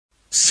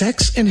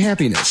Sex and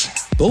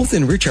happiness both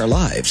enrich our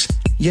lives,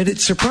 yet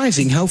it's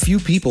surprising how few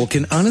people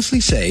can honestly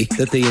say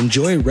that they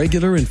enjoy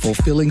regular and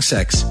fulfilling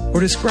sex or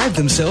describe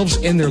themselves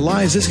and their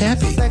lives as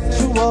happy.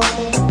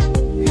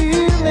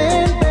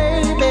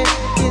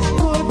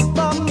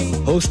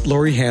 Host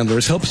Laurie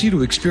Handlers helps you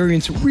to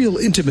experience real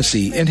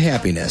intimacy and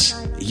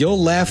happiness.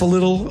 You'll laugh a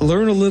little,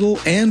 learn a little,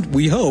 and,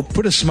 we hope,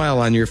 put a smile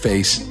on your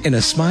face and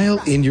a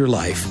smile in your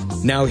life.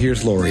 Now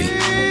here's Laurie.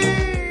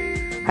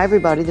 Hi,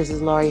 everybody. This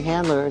is Laurie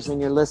Handlers, and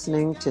you're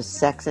listening to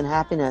Sex and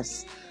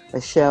Happiness,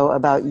 a show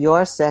about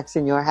your sex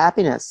and your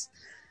happiness.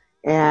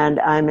 And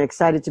I'm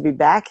excited to be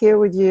back here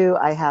with you.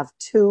 I have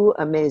two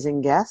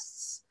amazing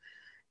guests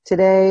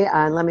today,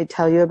 and let me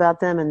tell you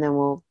about them, and then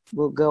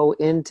we'll go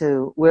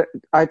into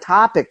our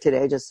topic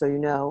today, just so you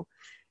know,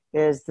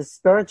 is the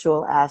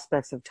spiritual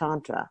aspects of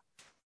Tantra.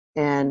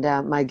 And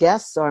my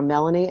guests are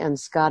Melanie and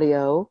Scotty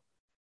O.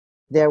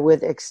 They're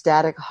with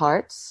Ecstatic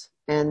Hearts,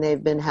 and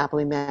they've been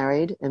happily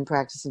married and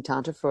practicing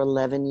Tantra for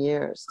 11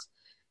 years.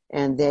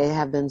 And they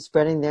have been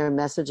spreading their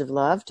message of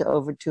love to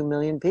over 2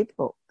 million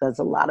people. That's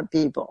a lot of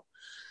people.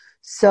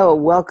 So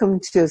welcome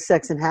to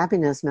Sex and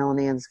Happiness,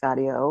 Melanie and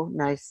Scotty O.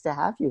 Nice to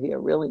have you here.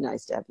 Really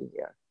nice to have you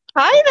here.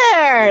 Hi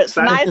there. It's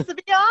nice to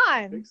be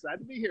on. Excited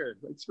to be here.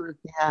 Thanks for...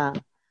 Yeah.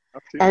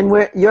 And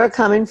you're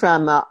coming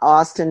from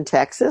Austin,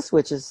 Texas,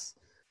 which is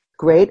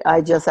great. I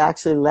just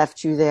actually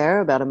left you there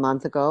about a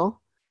month ago.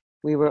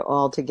 We were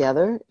all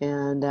together,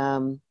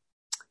 and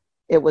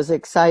it was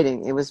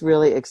exciting. It was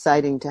really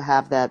exciting to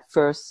have that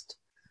first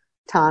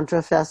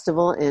Tantra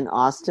festival in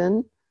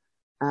Austin.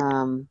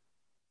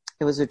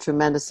 It was a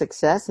tremendous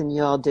success, and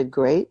you all did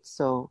great.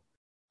 So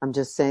I'm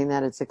just saying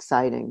that it's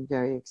exciting,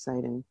 very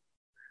exciting.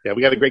 Yeah,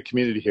 we got a great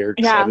community here.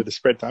 Excited to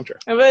spread Tantra.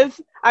 It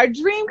was our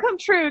dream come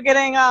true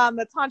getting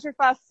the Tantra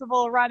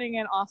Festival running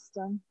in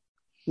Austin.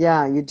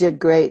 Yeah, you did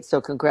great.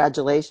 So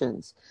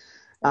congratulations.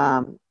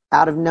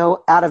 Out of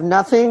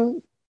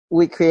nothing,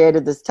 we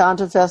created this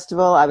Tantra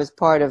Festival. I was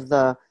part of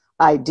the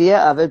idea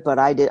of it, but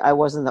I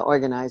wasn't the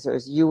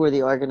organizers. You were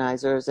the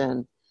organizers,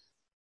 and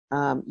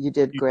you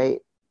did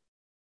great.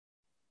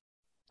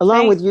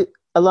 Along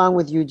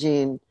with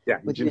Eugene. Yeah,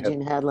 with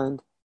Eugene Hadland.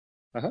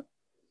 Uh-huh.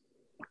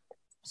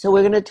 So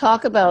we're going to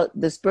talk about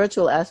the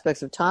spiritual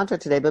aspects of Tantra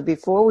today, but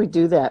before we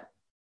do that,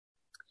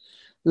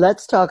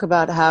 let's talk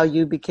about how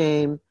you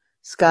became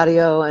Scotty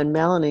O and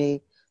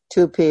Melanie,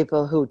 two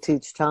people who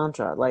teach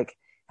Tantra. Like,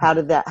 how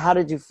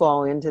did you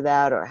fall into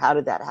that, or how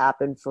did that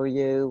happen for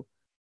you?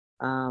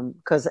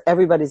 Because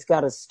everybody's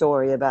got a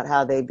story about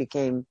how they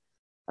became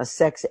a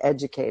sex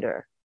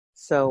educator.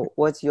 So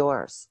what's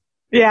yours?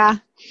 Yeah.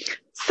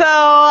 So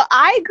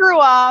I grew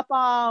up,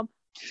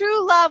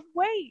 true love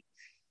waits,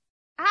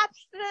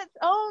 abstinence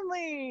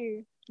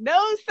only,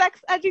 no sex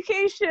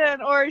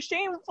education or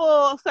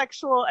shameful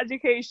sexual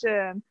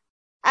education.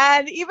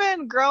 And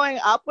even growing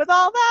up with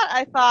all that,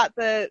 I thought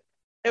that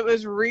it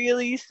was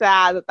really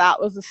sad that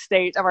was the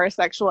state of our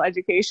sexual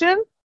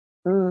education.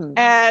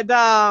 And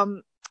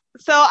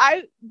so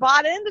I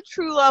bought into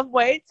True Love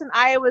Waits, and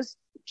I was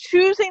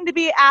choosing to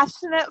be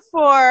abstinent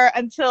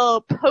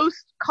until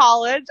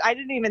post-college. I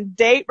didn't even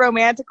date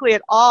romantically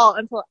at all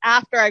until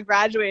after I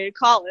graduated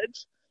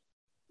college.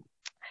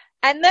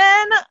 And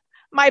then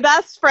my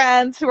best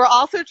friends, who were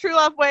also True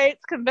Love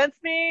Waits,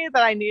 convinced me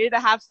that I needed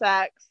to have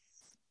sex.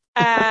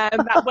 And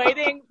that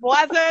waiting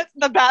wasn't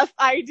the best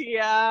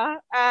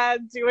idea,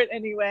 and do it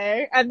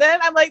anyway. And then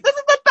I'm like, this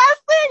is the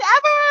best thing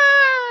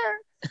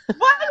ever!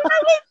 Why did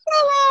I wait so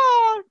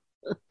long?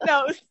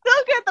 No, it was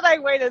still good that I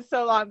waited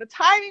so long. The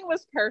timing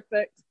was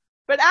perfect.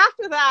 But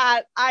after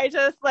that, I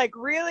just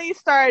really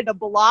started to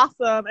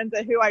blossom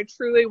into who I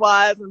truly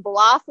was and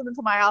blossom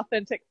into my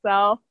authentic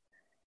self.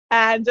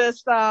 And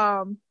just,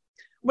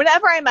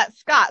 whenever I met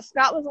Scott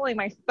was only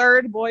my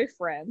third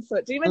boyfriend, so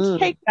it didn't even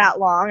take that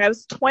long. I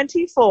was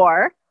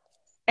 24,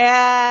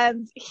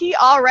 and he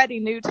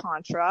already knew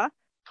Tantra.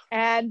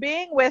 And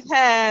being with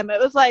him, it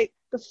was like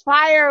the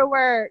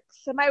fireworks,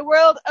 and my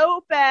world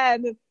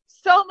opened, and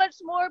so much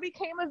more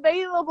became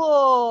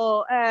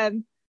available.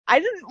 And I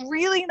didn't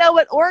really know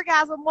what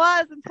orgasm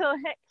was until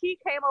he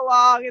came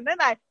along, and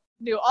then I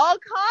knew all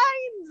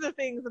kinds of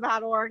things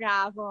about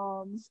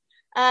orgasms.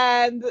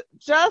 And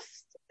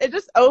it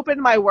just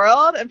opened my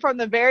world. And from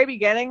the very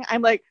beginning,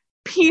 I'm like,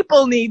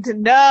 people need to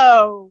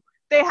know.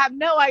 They have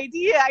no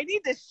idea. I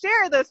need to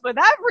share this with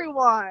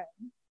everyone.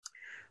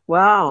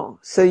 Wow.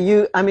 So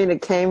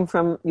it came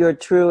from your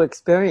true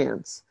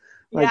experience.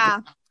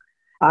 Yeah.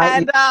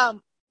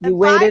 You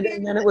waited,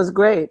 and then it was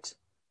great.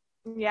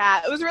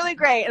 Yeah, it was really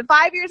great. And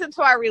 5 years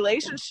into our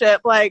relationship,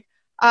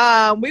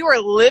 we were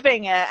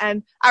living it.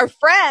 And our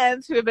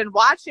friends who have been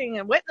watching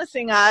and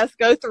witnessing us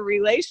go through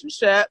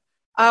relationship,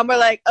 we're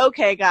like,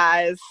 okay,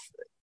 guys,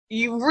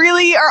 you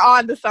really are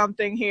onto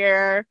something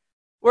here.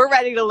 We're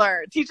ready to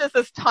learn. Teach us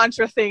this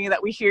Tantra thing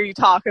that we hear you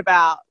talk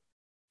about.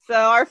 So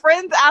our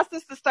friends asked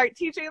us to start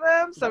teaching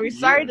them. So we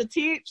started to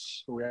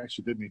teach. We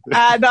actually did need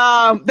that.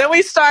 And then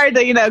we started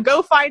to,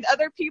 go find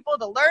other people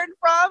to learn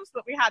from so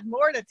that we had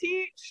more to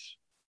teach.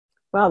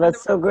 Wow,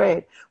 that's so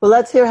great. Well,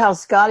 let's hear how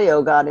Scotty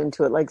O got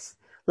into it.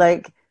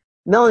 Like,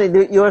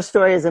 Melanie, your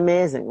story is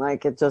amazing.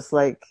 Like, it just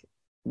like,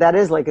 that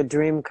is like a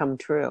dream come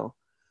true.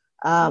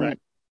 Right.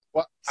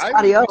 Well,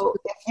 Scotty O,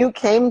 if you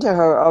came to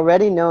her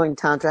already knowing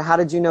Tantra, how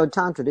did you know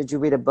Tantra? Did you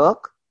read a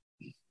book?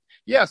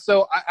 Yeah,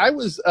 so I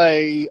was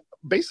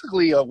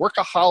basically a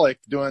workaholic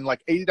doing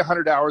like 80 to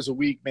 100 hours a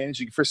week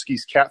managing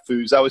Friskies cat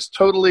foods. I was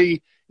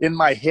totally in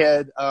my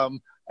head,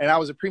 and I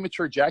was a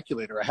premature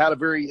ejaculator. I had a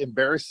very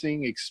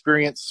embarrassing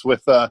experience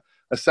with a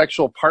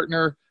sexual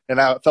partner,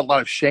 and I felt a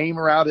lot of shame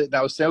around it. And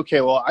I was saying,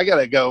 okay, well, I got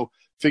to go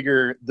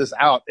figure this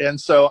out. And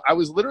so I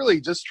was literally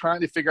just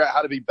trying to figure out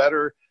how to be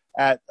better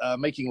at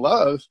making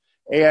love.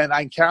 And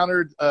I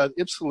encountered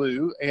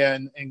Ipsalou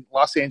in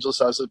Los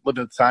Angeles. I was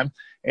living at the time.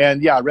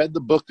 And yeah, I read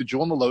the book, The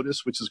Jewel and the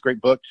Lotus, which is a great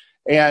book.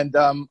 And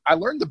I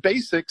learned the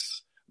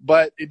basics,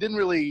 but it didn't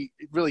really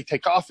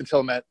take off until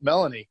I met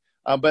Melanie.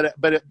 But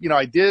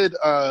I did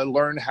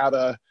learn how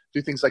to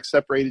do things like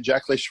separate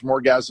ejaculation from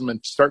orgasm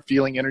and start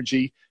feeling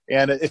energy.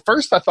 And at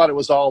first I thought it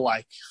was all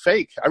like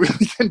fake. I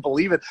really didn't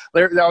believe it.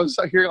 I was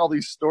hearing all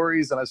these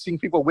stories and I was seeing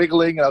people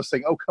wiggling and I was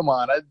saying, oh, come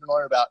on. I didn't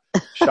learn about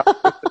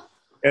shock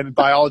and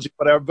biology,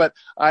 whatever. But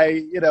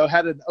I,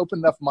 had an open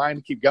enough mind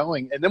to keep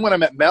going. And then when I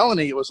met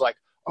Melanie, it was like,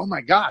 oh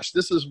my gosh,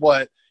 this is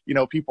what,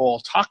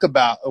 people talk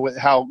about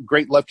how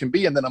great love can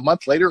be. And then a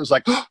month later, it was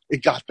like, oh,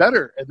 it got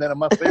better. And then a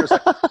month later, it's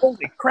like,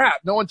 holy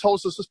crap, no one told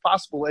us this was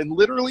possible. And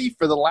literally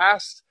for the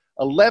last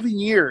 11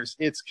 years,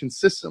 it's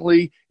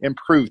consistently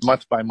improved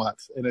month by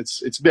month. And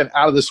it's been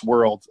out of this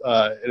world.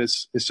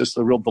 It's just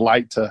a real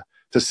delight to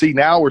see.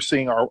 Now we're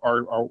seeing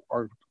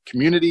our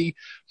community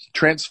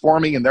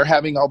transforming, and they're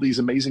having all these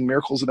amazing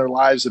miracles in their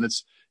lives. And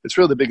it's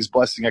really the biggest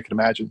blessing I can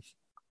imagine.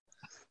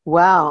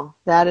 Wow,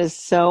 that is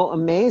so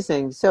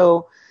amazing.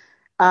 So,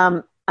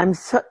 I'm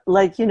so,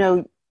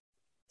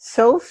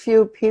 so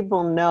few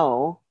people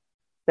know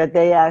that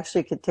they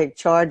actually could take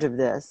charge of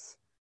this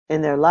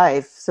in their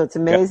life. So it's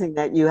amazing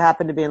that you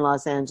happen to be in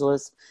Los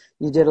Angeles.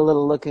 You did a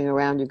little looking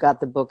around, you got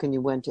the book, and you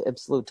went to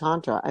Ipsalou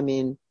Tantra. I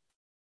mean,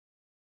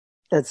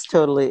 it's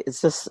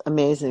just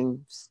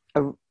amazing.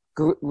 A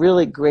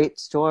really great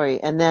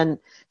story. And then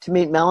to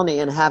meet Melanie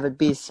and have it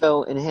be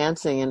so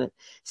enhancing and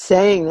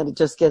saying that it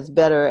just gets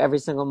better every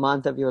single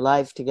month of your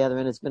life together,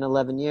 and it's been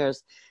 11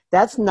 years.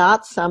 That's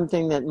not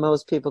something that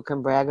most people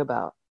can brag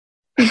about.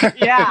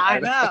 Yeah, I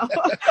know.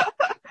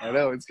 I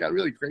know. It's got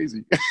really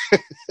crazy.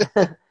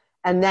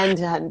 And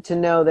then to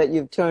know that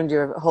you've turned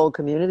your whole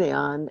community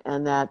on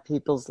and that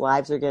people's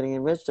lives are getting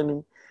enriched. I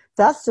mean,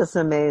 that's just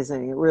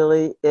amazing. It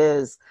really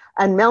is.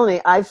 And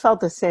Melanie, I felt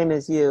the same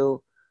as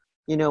you.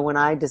 When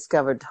I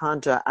discovered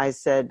Tantra, I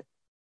said,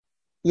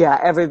 yeah,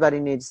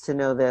 everybody needs to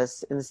know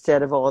this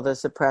instead of all the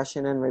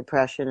suppression and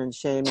repression and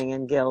shaming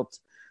and guilt.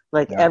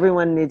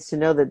 Everyone needs to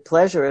know that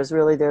pleasure is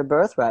really their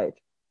birthright.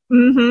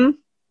 Mm-hmm.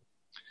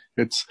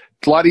 It's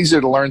a lot easier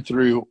to learn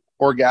through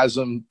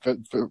orgasm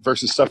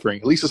versus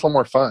suffering. At least it's a little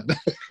more fun.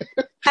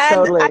 And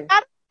Totally. I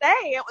gotta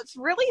say, it was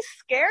really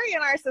scary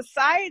in our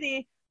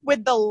society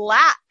with the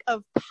lack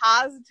of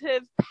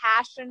positive,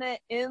 passionate,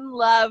 in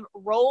love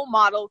role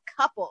model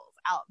couples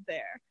out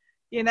there.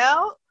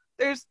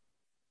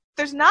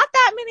 There's not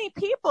that many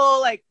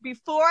people, like,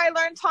 before I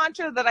learned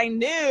Tantra that I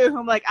knew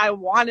whom, like, I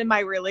wanted my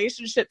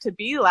relationship to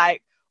be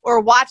like,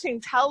 or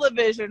watching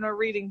television or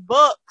reading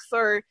books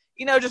or,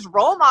 just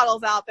role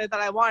models out there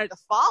that I wanted to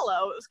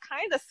follow. It was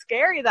kind of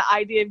scary, the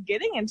idea of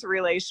getting into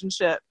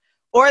relationship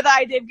or the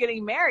idea of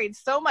getting married.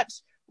 So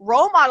much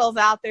role models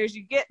out there is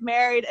you get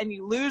married and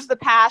you lose the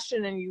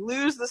passion and you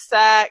lose the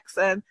sex.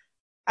 And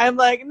I'm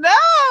like,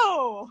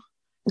 no!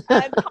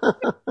 And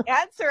the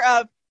answer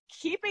of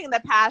keeping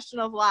the passion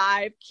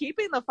alive,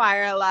 keeping the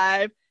fire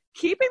alive,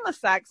 keeping the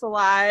sex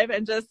alive,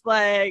 and just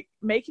like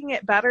making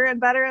it better and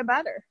better and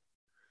better.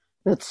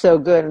 That's so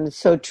good, and it's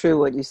so true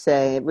what you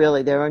say.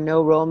 Really, there are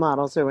no role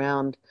models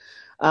around.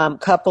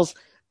 Couples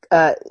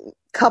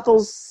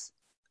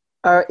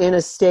are in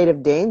a state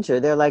of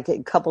danger.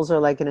 Couples are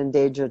like an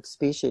endangered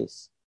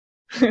species.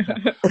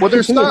 Well,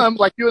 there's some,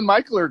 like you and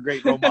Michael are a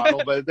great role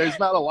model, but there's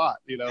not a lot,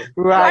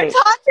 Right.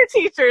 Our Tantra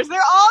teachers,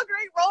 they're all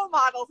great role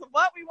models of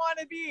what we want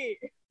to be.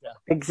 Yeah.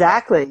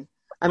 Exactly.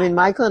 I mean,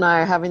 Michael and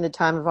I are having the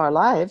time of our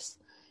lives.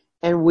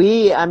 And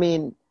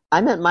I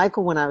met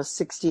Michael when I was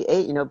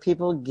 68.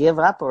 People give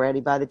up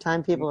already by the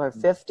time people are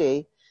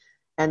 50.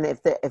 And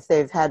if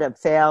they've had a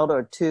failed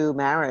or two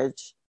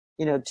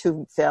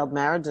failed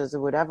marriages or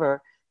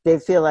whatever, they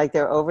feel like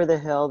they're over the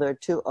hill, they're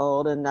too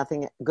old, and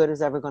nothing good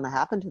is ever going to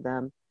happen to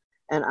them.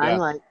 And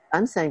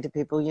I'm saying to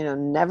people,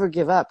 never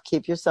give up.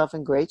 Keep yourself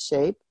in great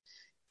shape.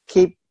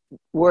 Keep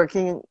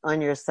working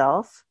on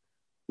yourself.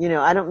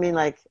 I don't mean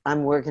like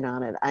I'm working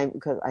on it,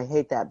 because I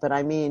hate that, but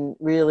I mean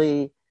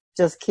really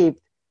just keep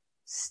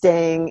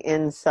staying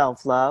in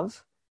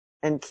self-love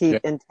and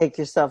take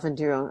yourself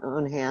into your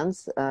own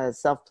hands.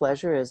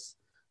 Self-pleasure is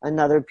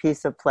another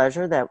piece of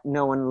pleasure that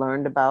no one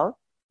learned about.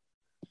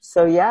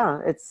 So yeah,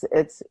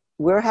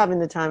 we're having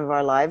the time of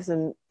our lives,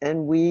 and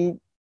we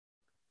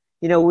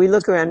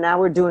look around now.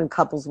 We're doing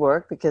couples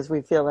work because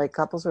we feel like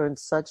couples are in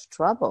such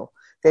trouble.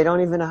 They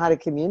don't even know how to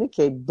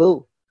communicate.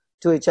 Boo.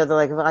 to each other.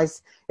 Like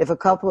if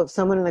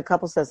someone in the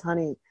couple says,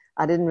 honey,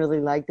 I didn't really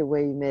like the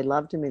way you made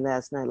love to me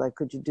last night. Like,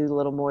 could you do a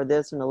little more of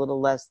this and a little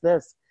less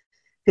this?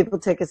 People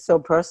take it so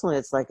personally.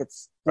 It's like you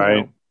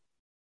know,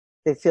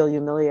 they feel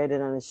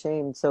humiliated and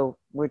ashamed. So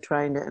we're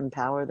trying to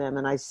empower them.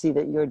 And I see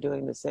that you're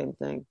doing the same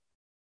thing,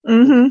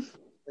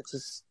 which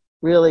is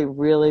really,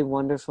 really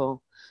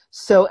wonderful.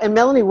 So, and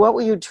Melanie, what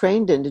were you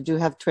trained in? Did you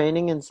have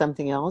training in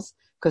something else?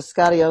 Because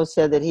Scotty O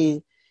said that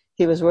he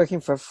was working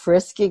for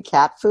Frisky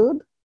Cat Food.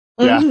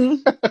 Yeah.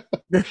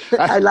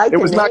 I like it.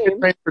 It was not good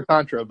training for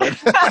Tantra, but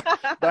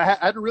I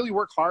had to really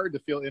work hard to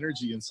feel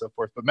energy and so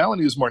forth. But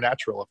Melanie was more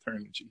natural with her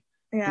energy.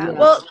 Yeah.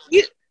 Well,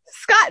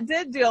 Scott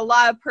did do a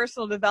lot of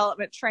personal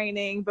development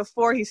training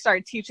before he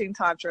started teaching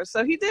Tantra.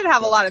 So he did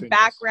have a lot of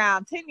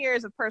background, 10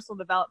 years of personal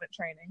development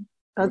training.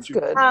 That's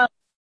good.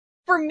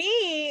 For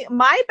me,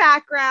 my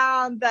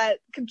background that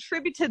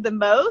contributed the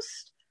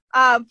most,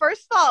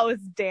 first of all, it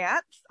was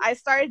dance. I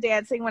started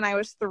dancing when I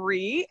was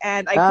 3,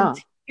 and I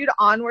continued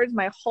onwards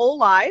my whole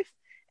life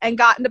and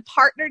got into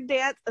partner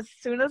dance as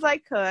soon as I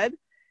could.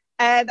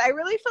 And I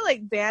really feel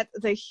like dance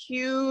is a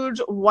huge,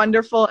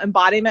 wonderful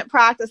embodiment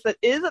practice that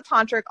is a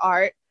tantric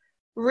art.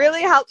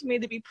 Really helped me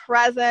to be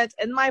present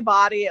in my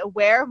body,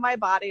 aware of my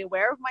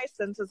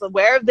senses,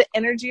 aware of the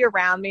energy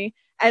around me,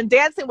 and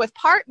dancing with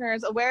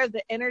partners, aware of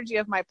the energy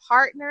of my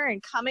partner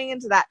and coming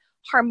into that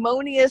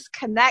harmonious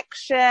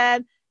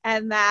connection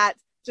and that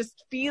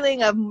just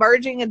feeling of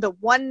merging into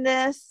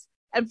oneness.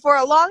 And for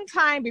a long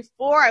time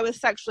before I was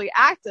sexually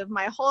active,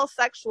 my whole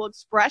sexual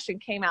expression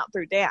came out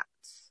through dance.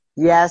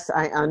 Yes,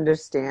 I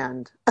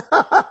understand.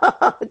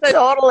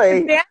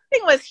 Totally.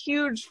 Dancing was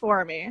huge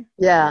for me.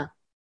 Yeah.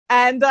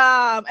 And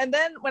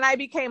then when I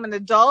became an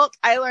adult,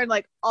 I learned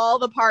like all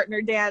the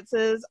partner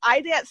dances.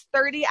 I danced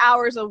 30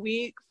 hours a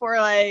week for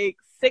like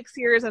 6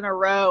 years in a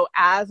row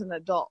as an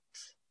adult.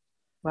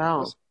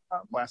 Wow.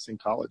 Lasting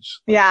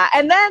college. Yeah.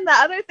 And then the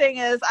other thing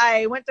is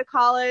I went to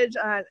college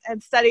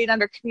and studied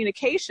under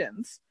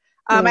communications.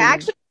 I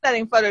actually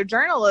studied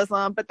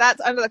photojournalism, but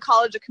that's under the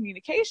College of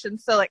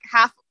Communications. So like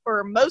half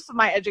or most of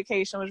my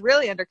education was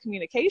really under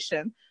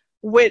communication,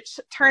 which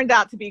turned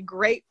out to be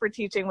great for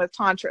teaching with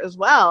Tantra as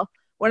well.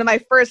 One of my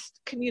first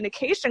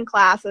communication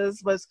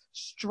classes was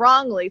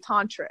strongly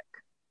tantric.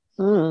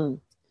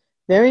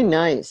 Very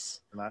nice.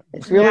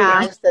 It's really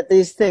nice that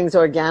these things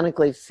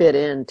organically fit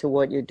into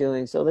what you're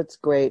doing. So that's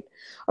great.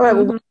 All right,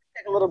 we're going to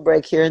take a little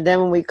break here. And then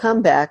when we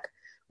come back,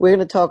 we're going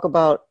to talk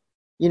about,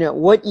 you know,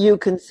 what you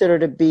consider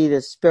to be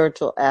the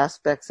spiritual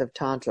aspects of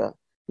Tantra.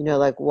 You know,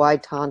 like why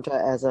Tantra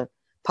as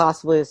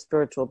possibly a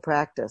spiritual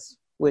practice,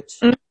 which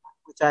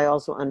I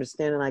also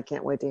understand, and I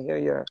can't wait to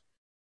hear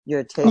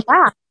your take.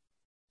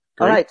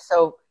 All right,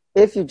 so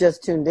if you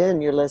just tuned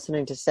in, you're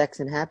listening to Sex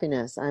and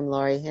Happiness. I'm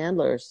Laurie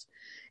Handlers,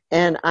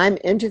 and I'm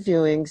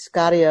interviewing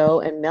Scotty O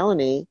and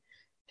Melanie,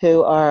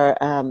 who are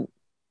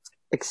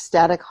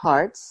ecstatic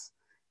hearts,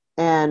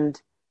 and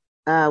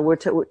we're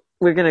going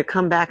to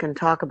come back and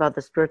talk about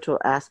the spiritual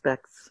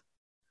aspects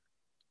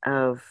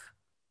of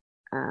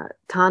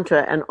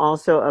Tantra and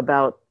also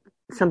about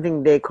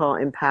something they call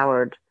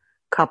empowered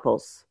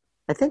couples.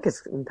 I think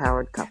it's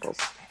empowered couples.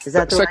 Is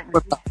that the right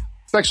name?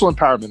 Sexual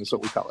empowerment is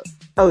what we call it.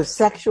 Oh,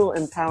 sexual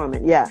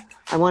empowerment. Yeah.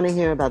 I want to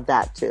hear about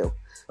that too.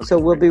 Okay. So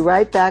we'll be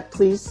right back.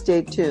 Please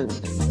stay tuned.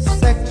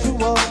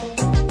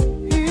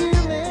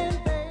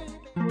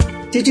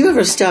 Did you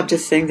ever stop to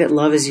think that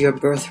love is your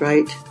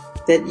birthright?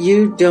 That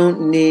you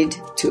don't need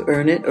to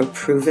earn it or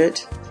prove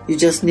it? You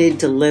just need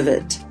to live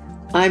it.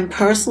 I'm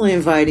personally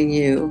inviting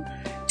you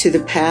to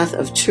the path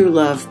of true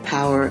love,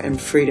 power,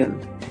 and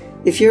freedom.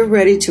 If you're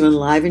ready to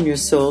enliven your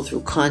soul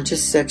through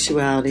conscious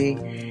sexuality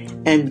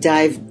and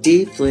dive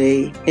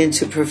deeply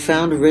into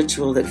profound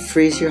ritual that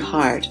frees your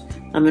heart,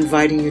 I'm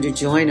inviting you to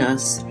join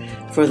us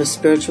for the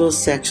Spiritual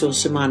Sexual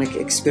Shamanic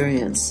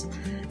Experience.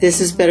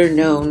 This is better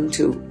known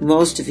to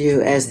most of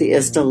you as the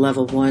ISTA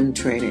Level 1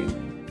 training.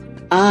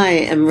 I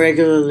am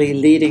regularly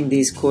leading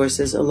these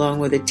courses along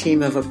with a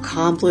team of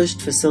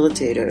accomplished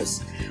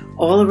facilitators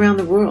all around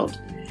the world.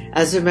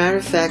 As a matter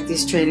of fact,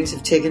 these trainings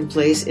have taken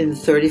place in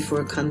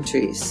 34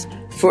 countries.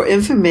 For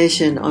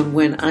information on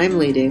when I'm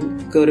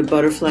leading, go to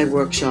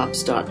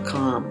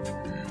butterflyworkshops.com.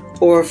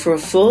 Or for a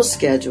full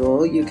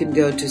schedule, you can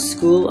go to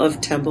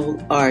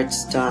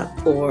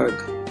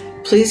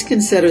schooloftemplearts.org. Please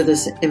consider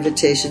this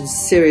invitation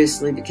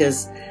seriously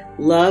because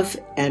love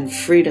and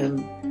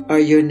freedom are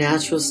your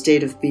natural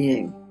state of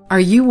being. Are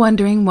you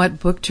wondering what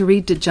book to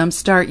read to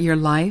jumpstart your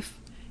life?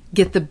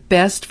 Get the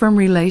best from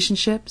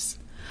relationships?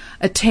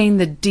 Attain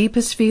the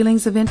deepest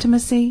feelings of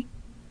intimacy?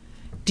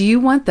 Do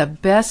you want the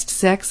best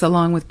sex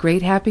along with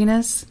great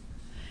happiness?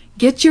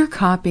 Get your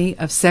copy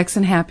of Sex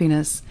and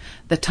Happiness,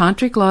 The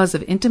Tantric Laws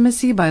of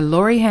Intimacy by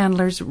Laurie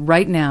Handlers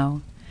right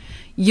now.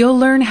 You'll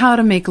learn how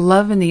to make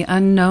love in the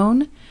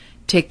unknown,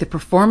 take the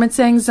performance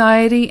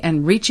anxiety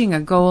and reaching a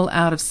goal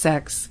out of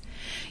sex.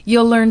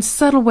 You'll learn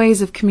subtle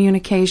ways of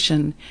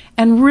communication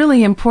and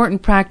really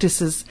important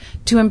practices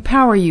to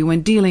empower you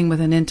when dealing with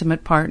an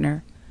intimate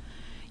partner.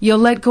 You'll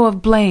let go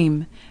of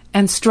blame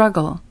and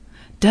struggle.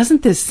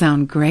 Doesn't this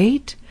sound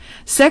great?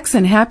 Sex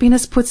and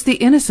Happiness puts the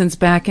innocence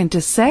back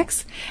into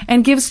sex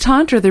and gives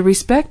Tantra the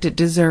respect it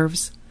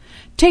deserves.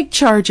 Take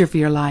charge of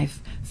your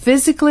life,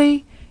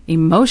 physically,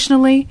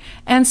 emotionally,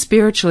 and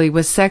spiritually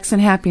with Sex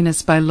and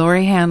Happiness by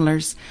Laurie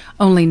Handlers,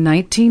 only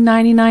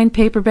 $19.99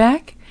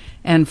 paperback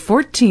and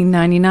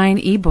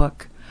 $14.99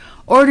 ebook.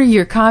 Order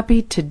your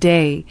copy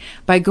today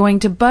by going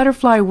to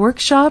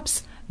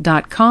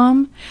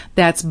butterflyworkshops.com.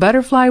 That's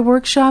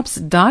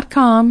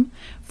butterflyworkshops.com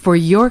for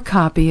your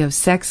copy of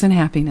Sex and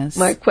Happiness.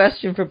 My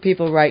question for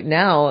people right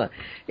now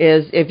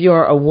is, if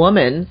you're a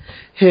woman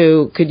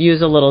who could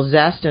use a little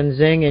zest and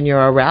zing in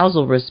your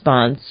arousal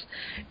response,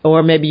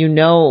 or maybe you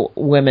know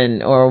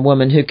women or a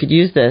woman who could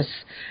use this,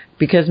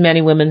 because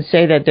many women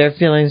say that their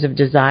feelings of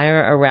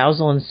desire,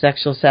 arousal, and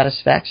sexual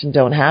satisfaction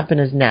don't happen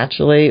as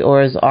naturally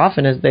or as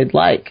often as they'd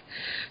like.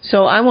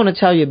 So I want to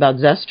tell you about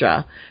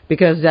Zestra,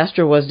 because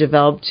Zestra was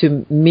developed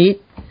to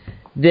meet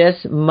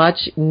this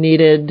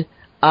much-needed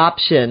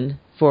option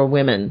for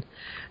women.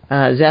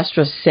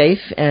 Zestra's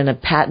safe and a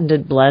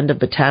patented blend of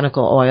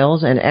botanical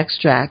oils and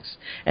extracts,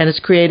 and it's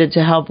created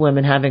to help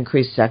women have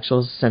increased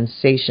sexual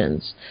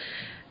sensations.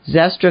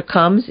 Zestra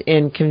comes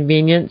in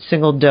convenient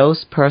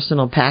single-dose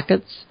personal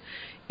packets.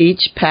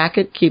 Each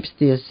packet keeps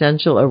the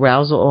essential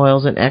arousal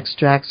oils and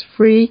extracts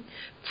free,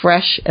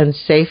 fresh, and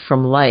safe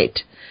from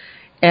light.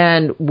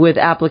 And with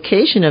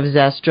application of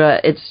Zestra,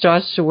 it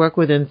starts to work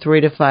within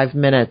 3 to 5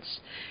 minutes.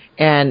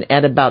 And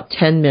at about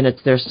 10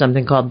 minutes, there's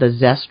something called the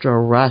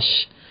Zestra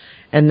Rush.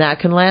 And that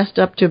can last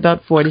up to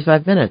about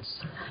 45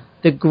 minutes.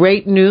 The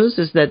great news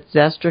is that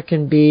Zestra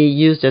can be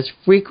used as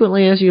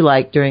frequently as you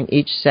like during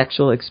each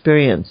sexual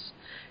experience.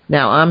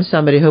 Now, I'm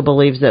somebody who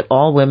believes that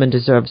all women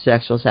deserve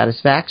sexual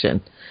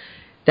satisfaction.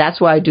 That's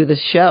why I do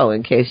this show,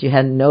 in case you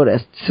hadn't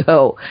noticed.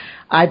 So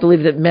I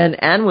believe that men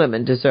and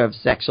women deserve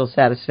sexual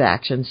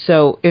satisfaction.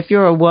 So if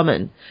you're a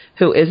woman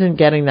who isn't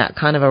getting that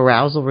kind of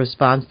arousal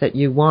response that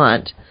you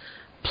want,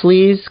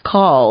 please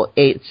call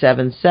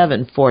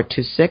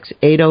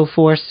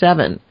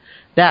 877-426-8047.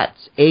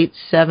 That's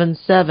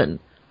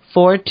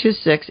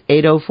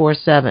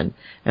 877-426-8047.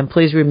 And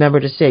please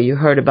remember to say you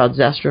heard about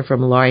Zestra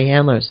from Laurie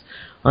Handlers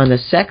on the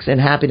Sex and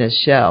Happiness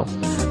Show.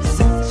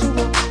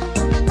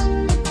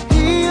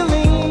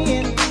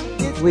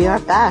 We are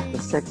back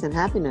with Sex and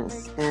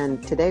Happiness,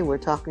 and today we're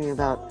talking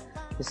about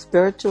the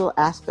spiritual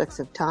aspects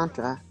of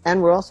Tantra,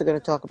 and we're also going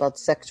to talk about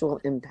sexual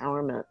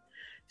empowerment.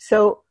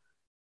 So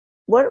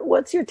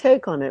what's your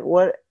take on it?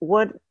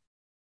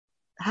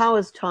 How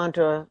is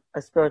Tantra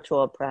a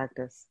spiritual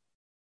practice?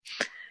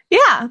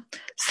 Yeah.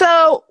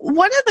 So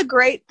one of the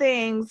great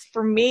things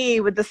for me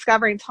with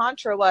discovering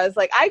Tantra was,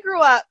 like, I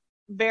grew up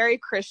very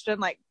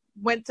Christian, like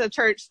went to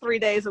church 3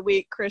 days a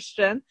week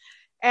Christian,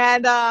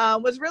 and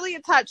was really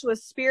in touch with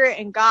spirit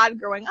and God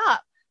growing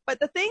up. But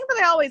the thing that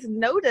I always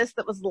noticed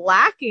that was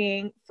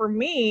lacking for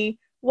me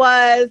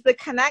was the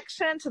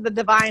connection to the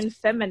divine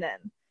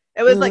feminine.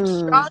 It was like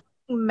strong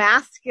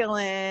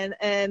masculine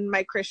in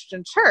my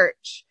Christian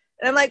church.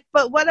 And I'm like,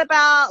 but what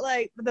about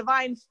like the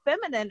divine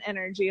feminine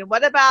energy? And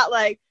what about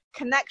like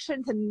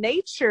connection to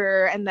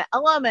nature and the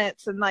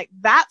elements and like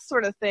that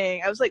sort of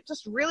thing? I was like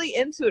just really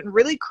into it and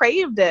really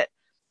craved it.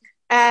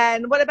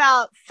 And what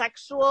about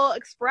sexual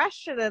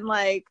expression and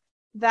like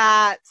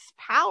that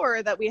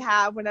power that we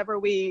have whenever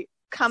we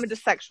come into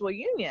sexual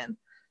union?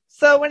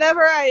 So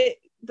whenever I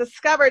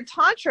discovered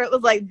Tantra, it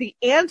was like the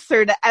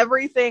answer to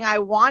everything I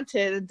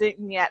wanted and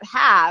didn't yet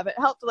have. It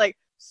helped to like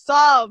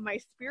solve my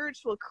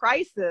spiritual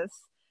crisis.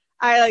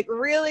 I like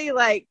really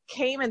like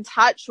came in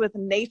touch with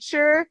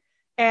nature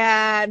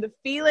and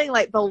feeling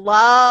like the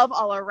love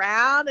all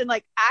around and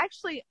like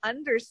actually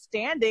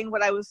understanding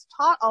what I was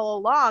taught all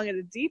along at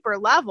a deeper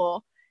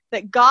level,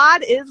 that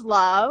God is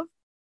love,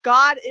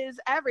 God is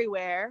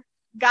everywhere,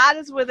 God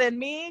is within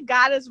me,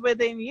 God is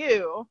within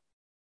you.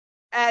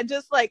 And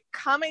just like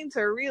coming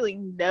to really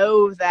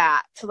know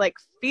that, to like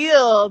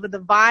feel the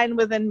divine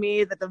within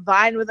me, the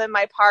divine within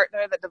my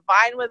partner, the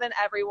divine within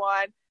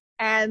everyone,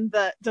 and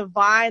the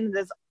divine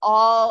that is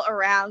all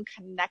around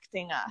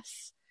connecting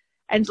us.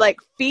 And like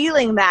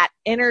feeling that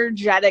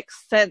energetic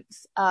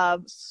sense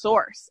of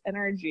source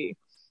energy.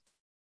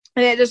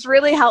 And it just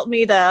really helped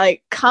me to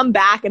like come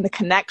back into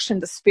connection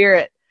to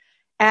spirit.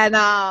 And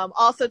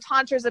also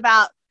Tantra is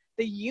about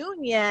the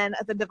union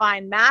of the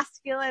divine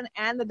masculine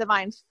and the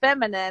divine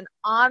feminine,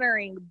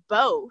 honoring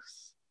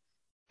both.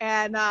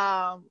 And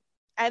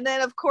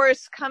then of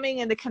course coming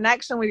into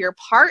connection with your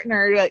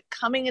partner, like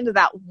coming into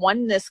that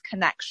oneness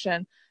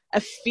connection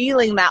of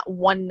feeling that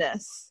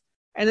oneness.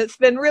 And it's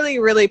been really,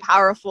 really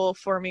powerful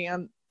for me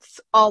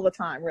all the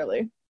time,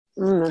 really.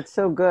 That's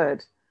so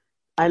good.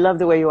 I love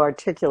the way you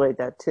articulate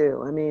that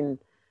too. I mean,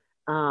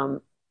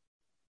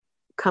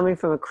 coming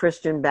from a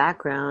Christian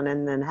background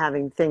and then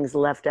having things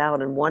left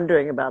out and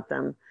wondering about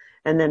them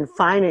and then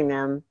finding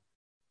them,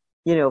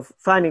 you know,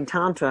 finding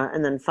Tantra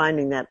and then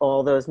finding that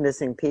all those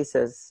missing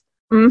pieces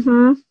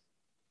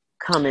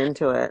come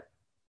into it.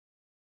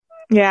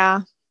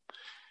 Yeah.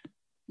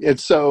 And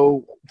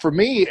so for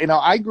me,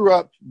 I grew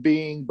up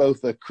being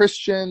both a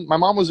Christian. My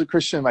mom was a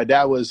Christian. My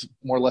dad was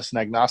more or less an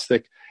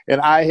agnostic.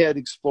 And I had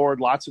explored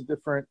lots of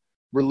different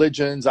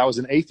religions. I was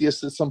an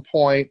atheist at some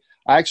point.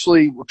 I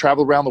actually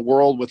traveled around the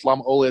world with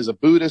Lama Ole as a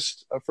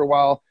Buddhist for a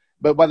while.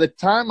 But by the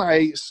time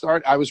I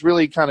was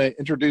really kind of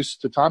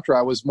introduced to Tantra.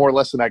 I was more or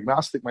less an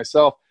agnostic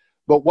myself.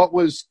 But what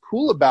was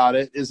cool about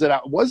it is that I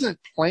wasn't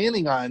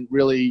planning on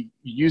really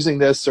using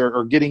this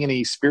or getting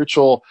any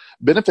spiritual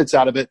benefits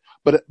out of it.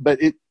 But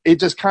it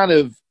just kind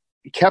of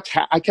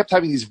I kept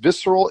having these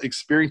visceral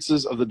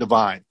experiences of the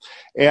divine.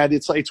 And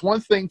it's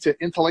one thing to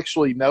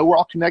intellectually know we're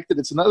all connected.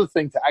 It's another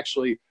thing to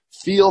actually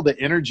feel the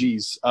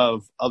energies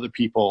of other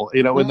people,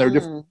 in their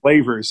different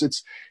flavors.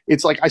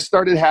 It's like I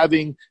started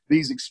having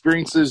these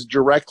experiences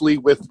directly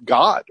with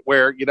God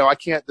where, I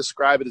can't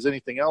describe it as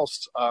anything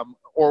else.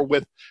 Or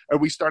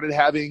we started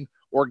having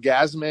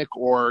orgasmic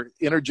or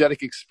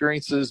energetic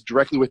experiences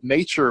directly with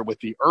nature,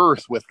 with the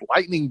earth, with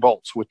lightning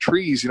bolts, with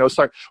trees.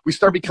 We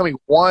start becoming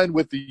one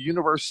with the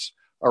universe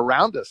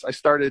around us. I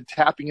started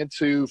tapping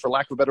into, for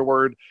lack of a better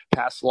word,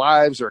 past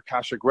lives or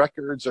Akashic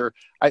records, or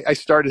I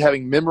started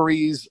having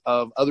memories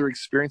of other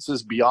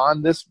experiences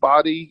beyond this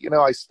body.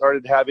 I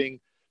started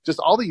having just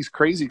all these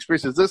crazy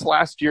experiences. This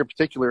last year in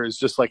particular is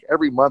just like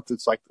every month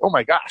it's like, oh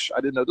my gosh,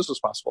 I didn't know this was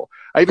possible.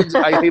 I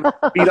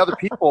meet other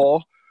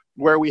people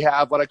where we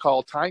have what I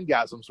call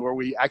timegasms, where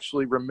we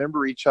actually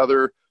remember each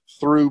other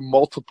through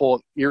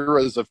multiple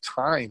eras of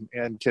time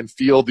and can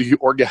feel the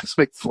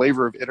orgasmic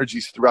flavor of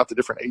energies throughout the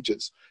different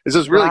ages. This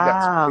is really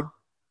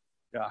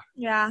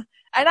Yeah.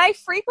 And I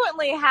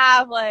frequently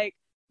have like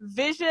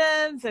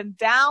visions and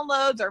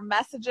downloads or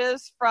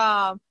messages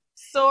from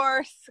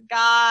source,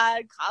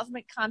 God,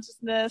 cosmic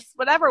consciousness,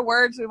 whatever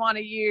words we want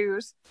to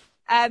use.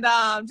 And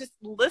just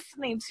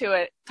listening to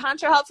it,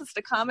 Tantra helps us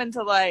to come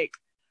into like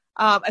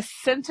a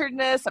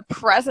centeredness, a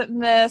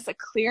presentness, a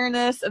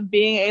clearness of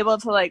being able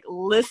to like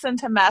listen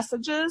to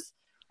messages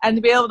and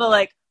to be able to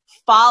like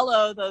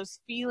follow those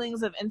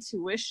feelings of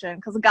intuition,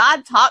 because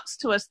God talks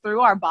to us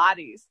through our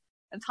bodies,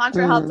 and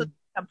Tantra helps us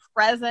become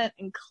present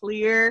and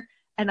clear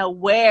and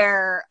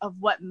aware of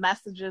what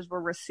messages we're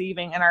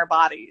receiving in our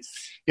bodies.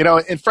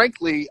 And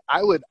frankly,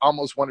 I would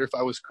almost wonder if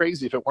I was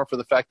crazy if it weren't for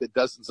the fact that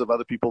dozens of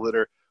other people that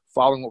are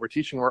following what we're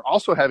teaching, we're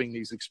also having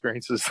these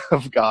experiences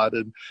of God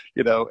and,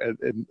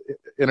 and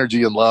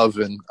energy and love.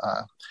 And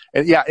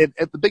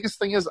the biggest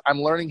thing is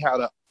I'm learning how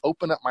to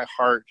open up my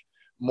heart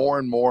more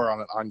and more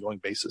on an ongoing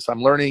basis.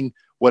 I'm learning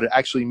what it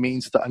actually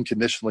means to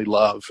unconditionally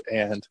love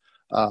and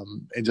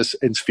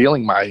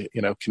feeling my,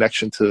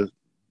 connection to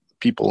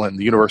people and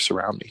the universe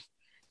around me.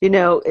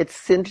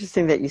 It's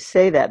interesting that you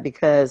say that,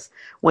 because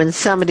when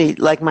somebody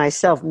like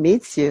myself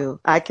meets you,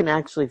 I can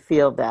actually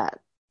feel that.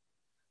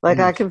 Like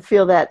I can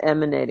feel that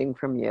emanating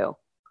from you.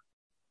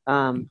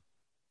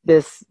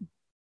 This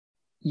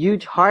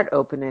huge heart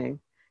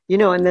opening,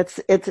 and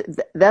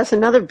that's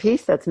another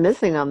piece that's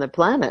missing on the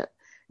planet.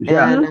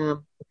 Yeah.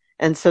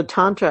 And so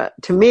Tantra,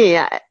 to me,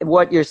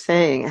 what you're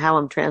saying, how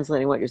I'm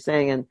translating what you're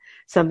saying, and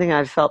something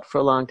I've felt for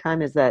a long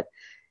time is that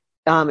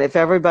if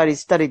everybody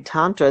studied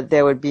Tantra,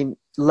 there would be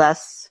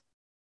less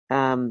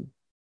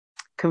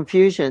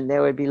confusion.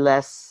 There would be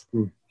less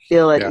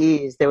ill at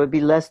ease. There would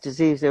be less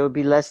disease. There would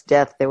be less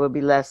death. There would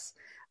be less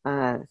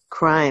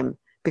crime,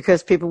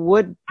 because people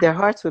would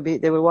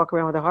walk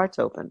around with their hearts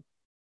open.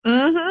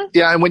 Mm-hmm.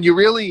 Yeah, and when you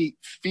really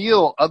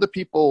feel other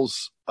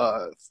people's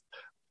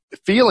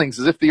feelings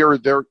as if they're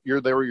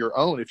your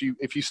own, if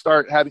you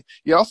start having,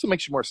 it also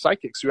makes you more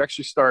psychic. So you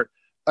actually start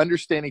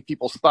understanding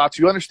people's thoughts.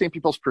 You understand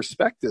people's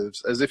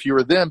perspectives as if you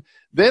were them.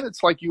 Then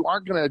it's like you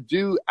aren't going to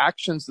do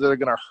actions that are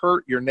going to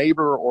hurt your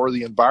neighbor or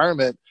the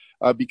environment.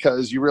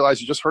 Because you realize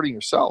you're just hurting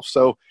yourself.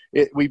 So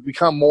we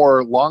become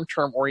more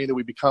long-term oriented.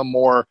 We become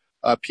more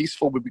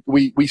peaceful.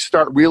 We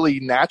start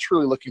really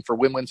naturally looking for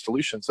win-win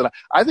solutions. And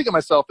I think of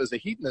myself as a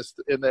hedonist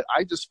in that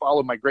I just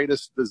follow my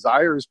greatest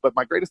desires, but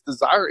my greatest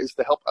desire is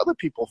to help other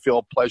people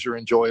feel pleasure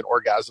and joy and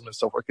orgasm and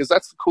so forth, because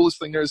that's the coolest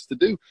thing there is to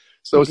do.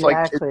 So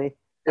exactly.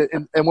 It's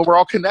like, and when we're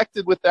all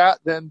connected with that,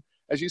 then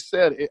as you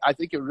said, I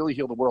think it really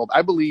healed the world.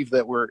 I believe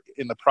that we're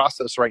in the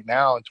process right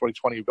now in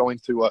 2020 of going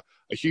through a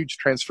huge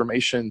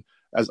transformation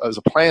as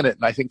a planet.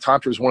 And I think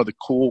Tantra is one of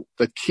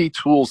the key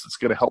tools that's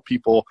going to help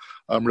people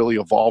really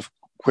evolve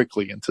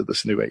quickly into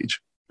this new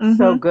age. Mm-hmm.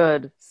 So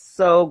good.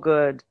 So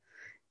good.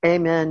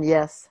 Amen.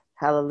 Yes.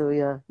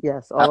 Hallelujah.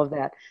 Yes. All of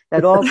that.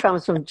 That all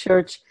comes from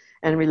church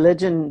and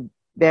religion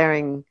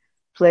bearing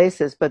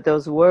places. But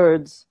those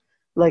words,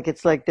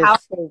 it's like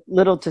there's so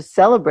little to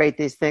celebrate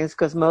these things,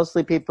 because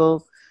mostly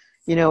people,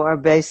 are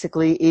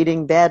basically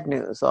eating bad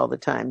news all the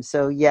time.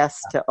 So yes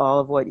to all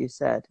of what you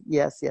said.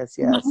 Yes, yes,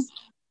 yes.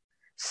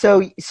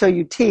 Mm-hmm. So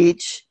you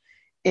teach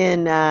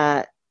in,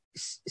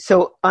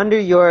 so under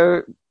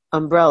your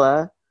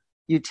umbrella,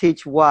 you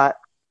teach what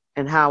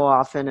and how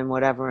often and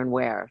whatever and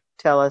where.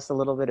 Tell us a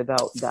little bit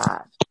about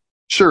that.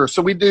 Sure.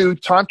 So we do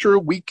Tantra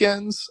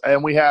weekends,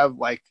 and we have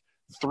like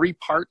 3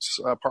 parts,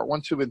 part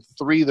 1, 2, and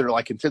 3. They're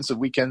like intensive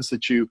weekends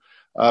that you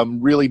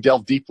really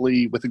delve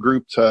deeply with the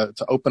group to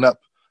open up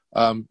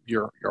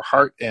your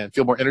heart and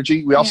feel more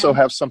energy. We also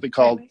have something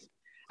called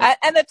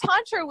and the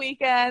Tantra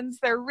weekends.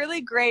 They're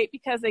really great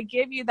because they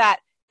give you that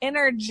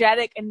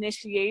energetic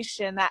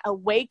initiation, that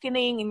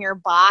awakening in your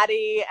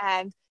body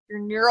and your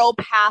neural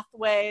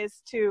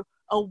pathways to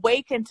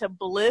awaken to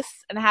bliss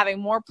and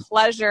having more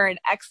pleasure and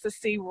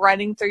ecstasy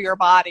running through your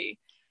body.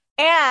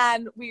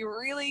 And we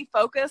really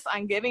focus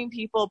on giving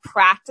people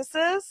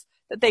practices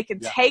that they can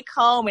take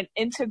home and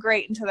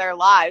integrate into their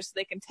lives. So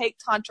they can take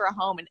Tantra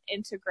home and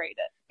integrate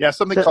it. Yeah,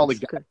 something called a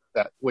Gaya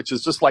set, which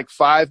is just like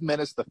 5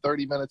 minutes to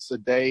 30 minutes a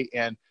day.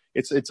 And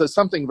it's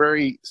something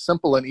very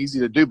simple and easy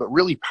to do, but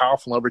really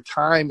powerful. Over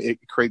time, it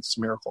creates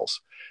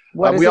miracles.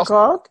 What is it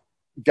called?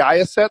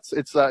 Gaya sets.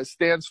 It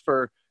stands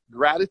for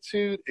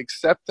gratitude,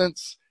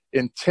 acceptance,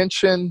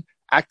 intention,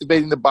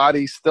 activating the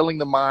body, stilling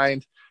the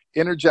mind,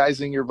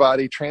 energizing your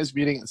body,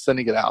 transmuting and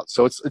sending it out.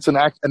 So it's an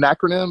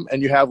acronym,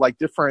 and you have like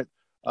different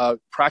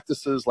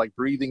practices like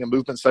breathing and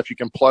movement stuff you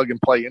can plug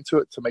and play into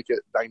it to make it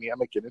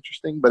dynamic and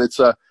interesting. But it's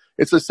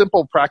a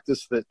simple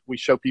practice that we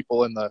show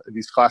people in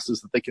these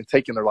classes that they can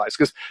take in their lives.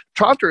 Because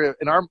Tantra,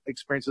 in our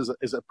experience,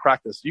 is a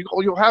practice.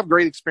 You'll have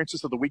great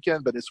experiences of the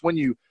weekend, but it's when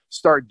you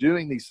start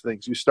doing these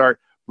things, you start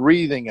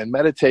breathing and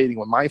meditating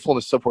with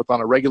mindfulness, so forth,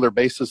 on a regular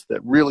basis,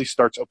 that really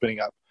starts opening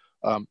up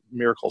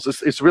miracles.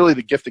 It's really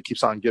the gift that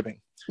keeps on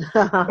giving.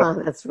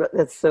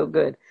 That's so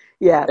good.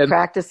 Yeah, and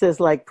practices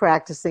like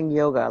practicing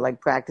yoga, like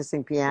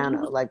practicing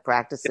piano, like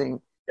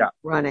practicing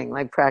running,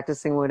 like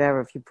practicing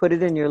whatever. If you put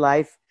it in your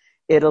life,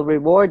 it'll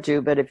reward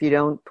you. But if you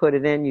don't put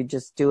it in, you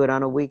just do it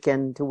on a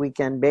weekend to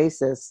weekend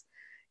basis,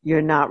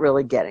 you're not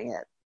really getting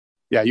it.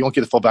 Yeah, you won't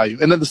get the full value.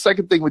 And then the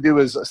second thing we do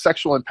is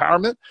sexual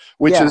empowerment,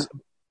 which is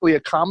a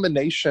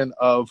combination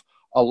of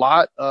a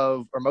lot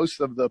of, or most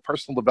of, the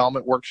personal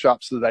development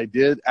workshops that I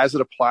did as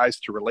it applies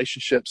to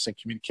relationships and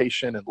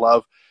communication and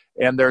love.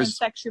 And there's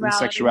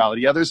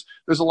sexuality. Yeah, there's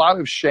a lot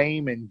of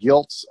shame and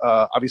guilt,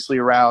 obviously,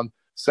 around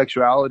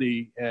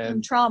sexuality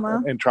and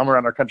trauma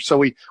around our country. So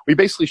we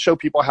basically show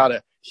people how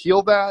to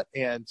heal that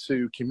and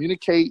to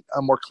communicate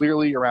more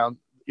clearly around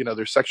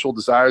their sexual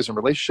desires and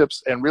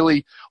relationships, and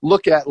really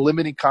look at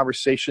limiting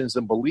conversations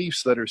and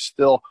beliefs that are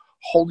still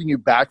holding you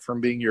back from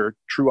being your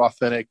true,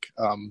 authentic,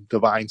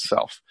 divine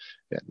self.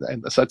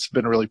 And that's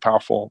been a really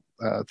powerful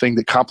thing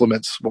that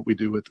complements what we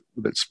do with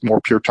its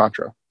more pure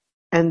Tantra.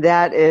 And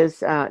that is,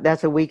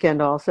 that's a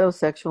weekend also,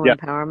 sexual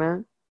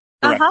empowerment?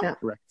 Correct. Yeah.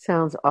 Correct.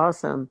 Sounds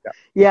awesome.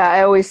 Yeah,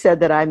 I always said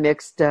that I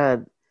mixed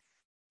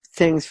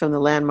things from the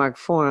Landmark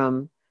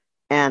Forum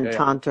and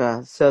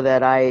Tantra so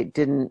that I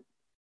didn't,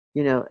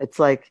 it's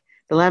like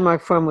the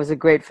Landmark Forum was a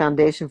great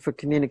foundation for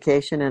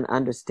communication and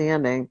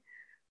understanding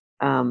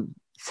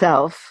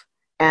self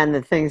and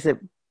the things that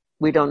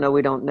we don't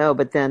know.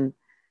 But then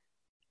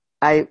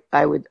I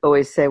would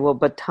always say, well,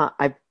 but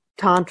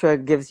Tantra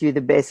gives you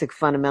the basic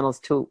fundamentals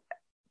to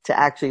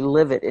actually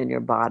live it in your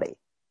body.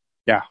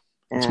 Yeah.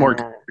 It's more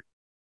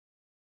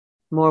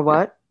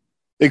what?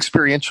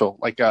 Experiential.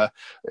 Like,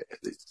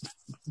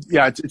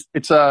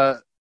 it's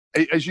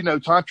as you know,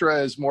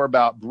 Tantra is more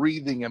about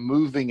breathing and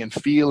moving and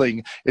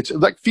feeling. It's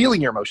like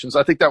feeling your emotions.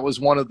 I think that was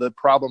one of the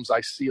problems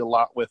I see a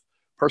lot with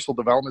personal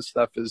development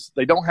stuff, is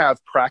they don't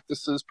have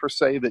practices per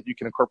se that you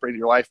can incorporate in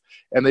your life,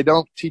 and they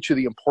don't teach you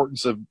the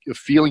importance of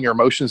feeling your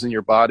emotions in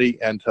your body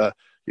and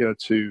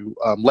to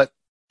let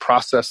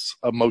process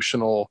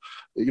emotional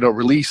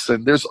release.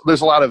 And there's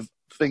a lot of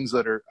things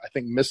that are, I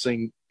think,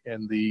 missing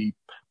in the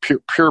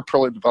pure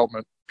personal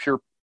development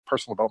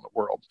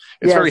world.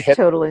 It's very heady.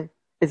 Totally.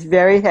 It's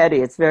very heady.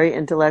 It's very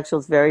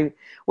intellectual.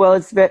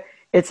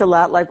 It's a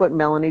lot like what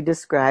Melanie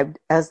described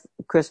as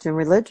Christian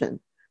religion.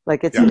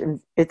 Like it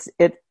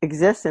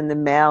exists in the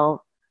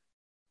male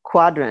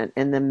quadrant,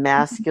 in the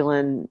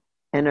masculine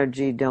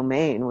energy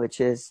domain,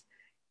 which is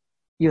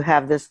you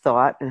have this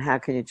thought and how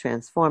can you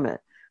transform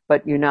it?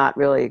 But you're not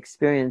really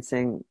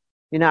giving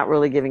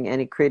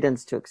any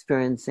credence to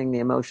experiencing the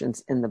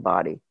emotions in the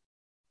body.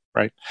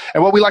 Right.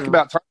 And what we like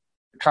about the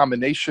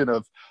combination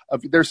of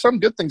there's some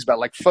good things about,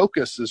 like,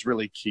 focus is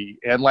really key.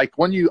 And like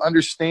when you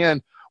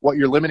understand what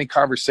your limiting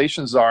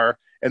conversations are,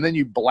 and then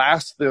you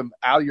blast them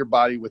out of your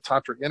body with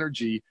Tantra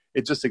energy,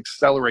 it just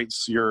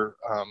accelerates your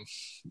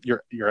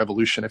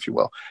evolution, if you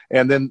will.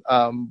 And then,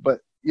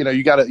 but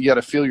you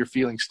gotta feel your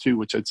feelings too,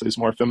 which I'd say is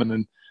more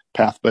feminine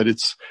path. But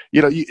it's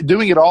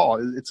doing it all.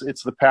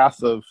 It's the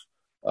path of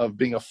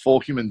being a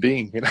full human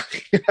being.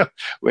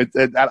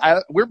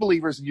 We're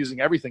believers in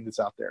using everything that's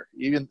out there,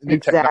 even new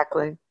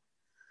technology.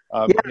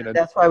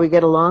 That's why we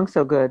get along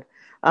so good.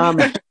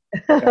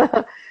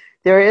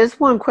 There is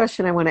one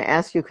question I want to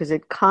ask you, because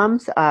it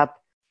comes up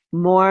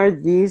more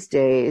these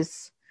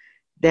days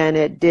than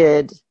it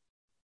did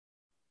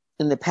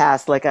in the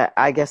past. Like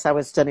I guess I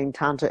was studying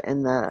Tantra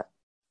in the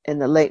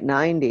late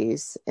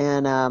 90s,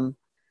 and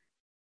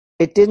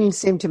it didn't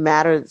seem to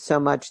matter so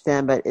much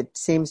then, but it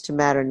seems to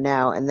matter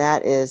now. And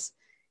that is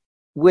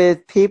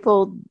with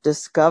people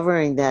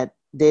discovering that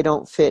they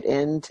don't fit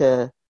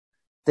into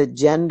the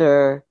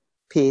gender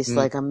piece,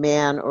 like a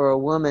man or a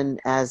woman,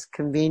 as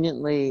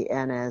conveniently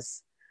and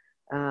as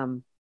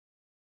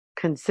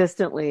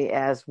consistently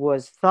as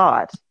was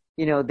thought.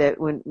 You know, that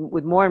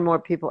with more and more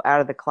people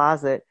out of the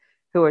closet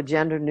who are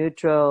gender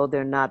neutral,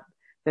 they're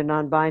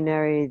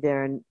non-binary,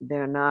 they're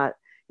not,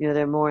 you know,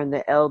 they're more in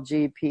the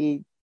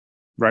LGBTQ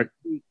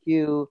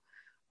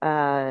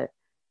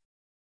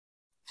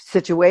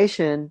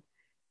situation.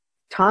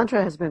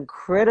 Tantra has been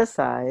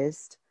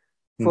criticized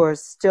for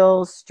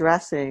still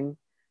stressing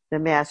the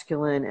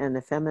masculine and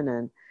the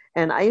feminine.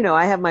 And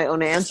I have my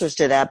own answers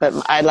to that, but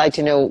I'd like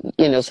to know,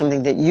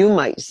 something that you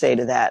might say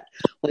to that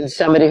when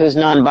somebody who's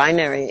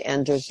non-binary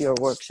enters your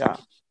workshop.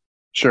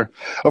 Sure.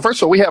 Well,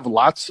 first of all, we have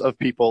lots of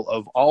people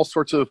of all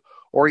sorts of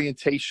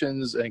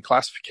orientations and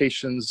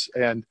classifications,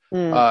 and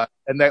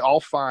they all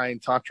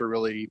find Tantra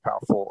really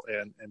powerful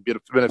and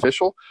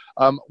beneficial.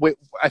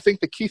 I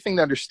think the key thing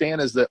to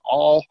understand is that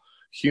all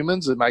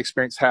humans, in my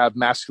experience, have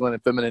masculine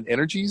and feminine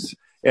energies,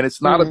 and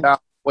it's not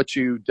about what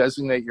you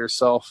designate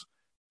yourself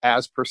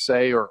as per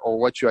se, or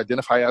what you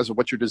identify as, or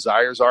what your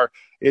desires are.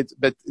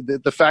 But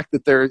the fact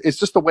that it's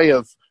just a way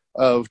of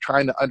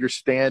trying to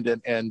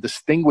understand and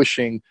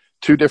distinguishing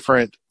two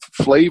different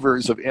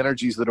flavors of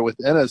energies that are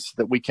within us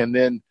that we can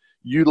then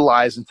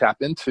utilize and tap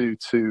into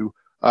to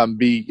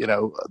be,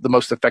 the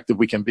most effective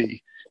we can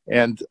be.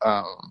 And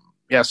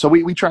so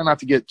we try not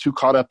to get too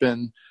caught up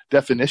in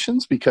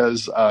definitions,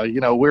 because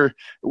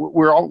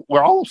we're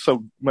all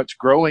so much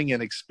growing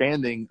and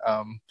expanding.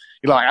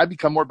 I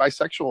become more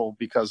bisexual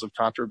because of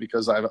Tantra,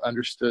 because I've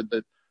understood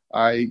that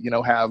I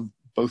have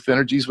both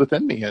energies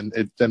within me, and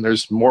then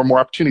there's more and more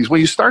opportunities. When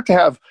you start to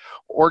have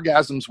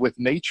orgasms with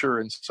nature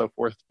and so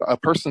forth, a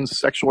person's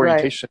sexual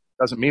orientation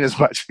doesn't mean as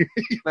much.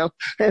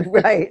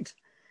 Right.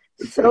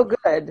 So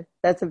good.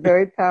 That's a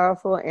very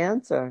powerful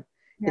answer.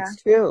 Yeah.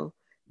 It's true.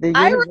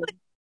 I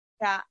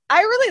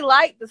really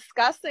like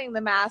discussing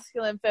the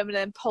masculine,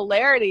 feminine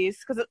polarities,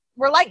 because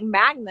we're like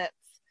magnets,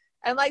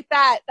 and like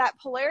that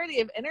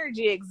polarity of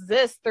energy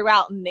exists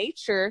throughout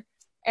nature.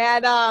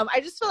 And I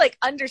just feel like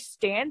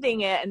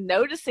understanding it and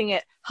noticing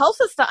it helps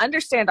us to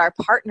understand our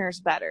partners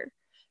better,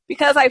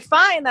 because I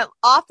find that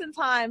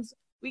oftentimes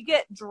we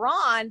get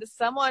drawn to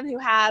someone who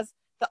has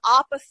the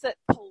opposite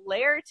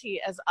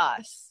polarity as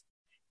us,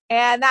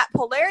 and that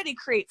polarity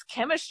creates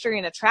chemistry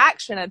and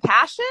attraction and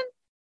passion.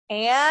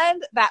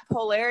 And that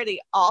polarity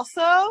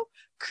also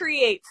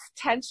creates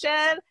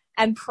tension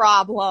and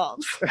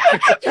problems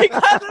because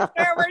it's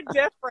where we're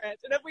different.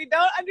 And if we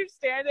don't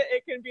understand it,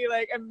 it can be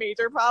like a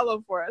major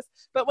problem for us.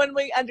 But when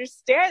we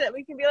understand it,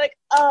 we can be like,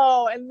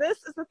 oh, and this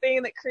is the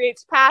thing that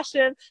creates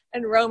passion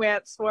and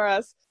romance for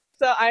us.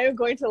 So I am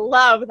going to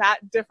love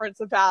that difference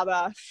about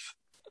us.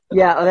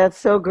 Yeah, that's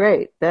so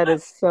great. That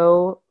is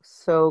so,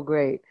 so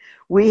great.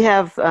 We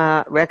have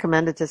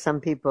recommended to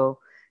some people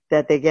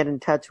that they get in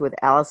touch with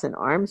Alison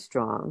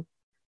Armstrong,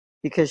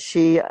 because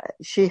she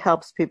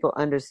helps people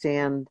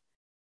understand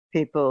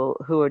people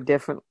who are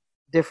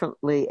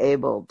differently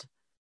abled,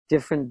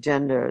 different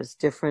genders,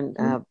 different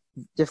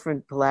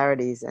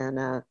polarities,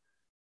 and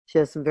she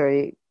has some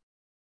very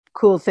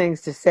cool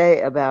things to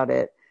say about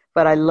it.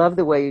 But I love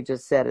the way you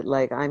just said it.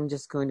 Like, I'm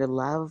just going to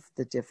love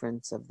the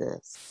difference of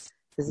this.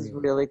 This is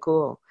really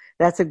cool.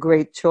 That's a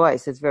great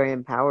choice. It's a very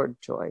empowered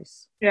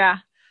choice. Yeah.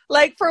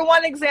 Like, for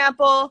one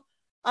example,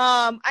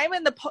 I'm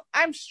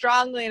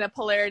strongly in a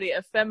polarity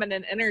of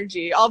feminine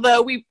energy,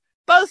 although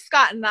both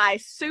Scott and I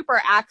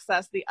super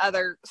access the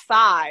other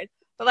side.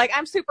 But like,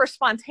 I'm super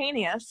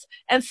spontaneous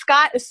and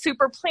Scott is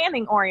super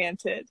planning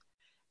oriented.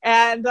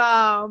 And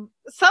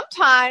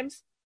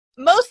sometimes,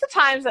 most of the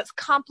times, that's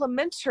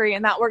complementary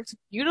and that works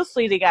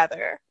beautifully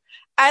together.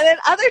 And then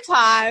other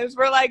times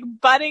we're like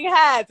butting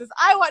heads.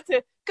 I want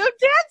to go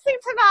dancing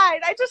tonight.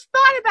 I just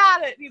thought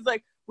about it. And he's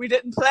like, we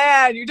didn't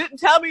plan. You didn't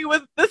tell me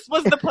this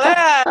was the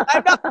plan.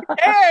 I'm not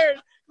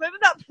prepared. I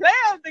did not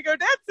plan to go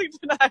dancing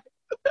tonight.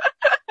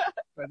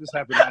 That just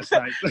happened last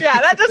night. Yeah,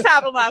 that just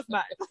happened last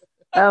night.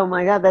 Oh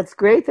my God, that's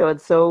great though.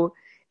 It's so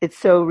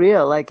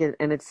real. Like, and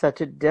it's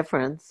such a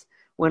difference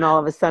when all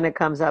of a sudden it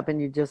comes up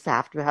and you just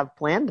have to have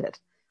planned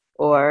it,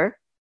 or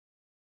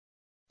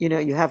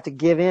you have to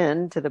give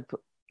in to the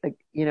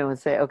and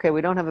say, okay,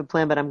 we don't have a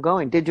plan, but I'm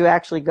going. Did you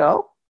actually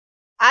go?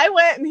 I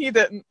went and he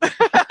didn't.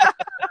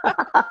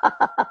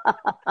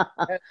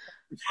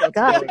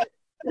 Got it.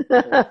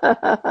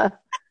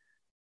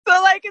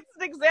 So like, it's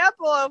an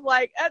example of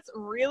like, that's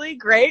really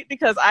great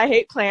because I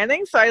hate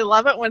planning. So I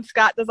love it when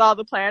Scott does all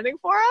the planning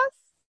for us.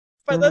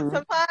 But then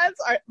sometimes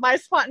my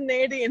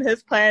spontaneity and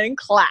his planning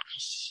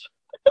clash.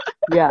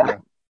 Yeah.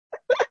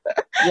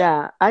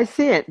 Yeah, I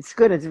see it. It's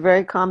good. It's a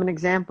very common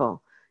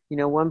example.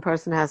 One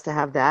person has to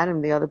have that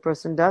and the other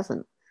person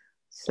doesn't.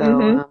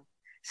 So,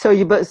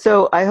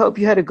 so I hope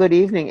you had a good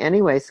evening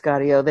anyway,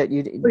 Scotty-O, that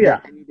you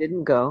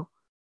didn't go.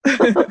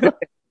 I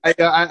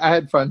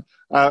had fun.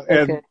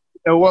 Okay.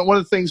 And one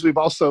of the things we've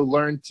also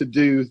learned to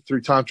do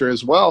through Tantra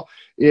as well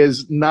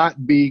is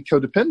not be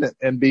codependent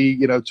and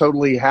be,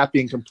 totally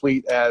happy and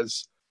complete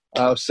as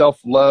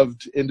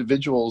self-loved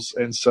individuals.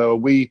 And so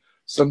we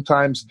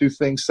sometimes do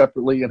things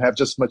separately and have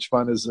just as much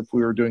fun as if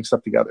we were doing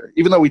stuff together,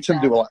 even though we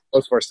tend to do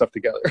most of our stuff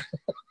together.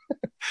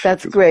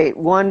 That's great.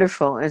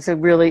 Wonderful. It's a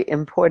really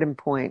important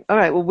point. All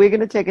right. Well, we're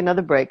going to take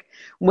another break.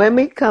 When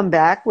we come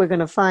back, we're going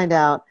to find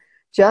out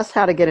just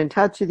how to get in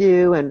touch with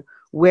you and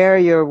where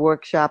your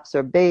workshops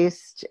are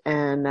based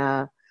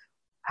and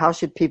how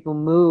should people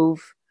move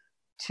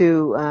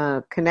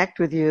to connect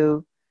with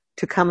you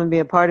to come and be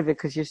a part of it,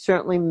 because you're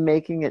certainly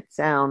making it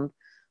sound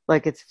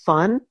like it's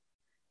fun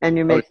and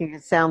you're making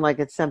it sound like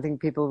it's something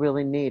people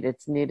really need.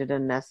 It's needed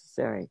and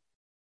necessary.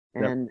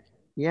 And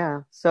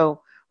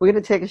so we're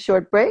going to take a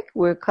short break.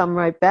 We'll come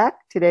right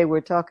back. Today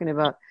we're talking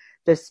about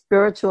the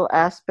spiritual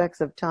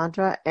aspects of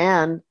Tantra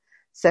and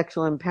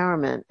sexual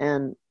empowerment.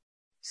 And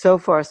so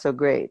far, so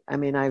great. I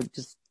mean, I've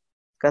just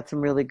got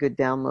some really good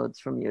downloads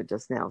from you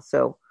just now.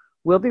 So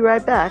we'll be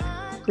right back.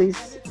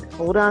 Please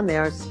hold on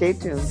there. Stay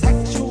tuned.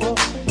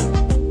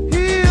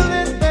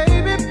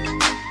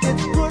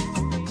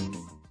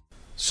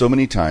 So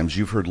many times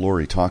you've heard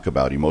Lori talk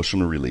about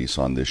emotional release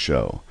on this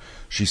show.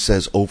 She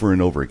says over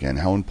and over again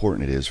how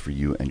important it is for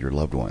you and your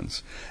loved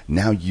ones.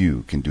 Now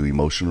you can do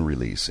emotional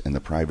release in the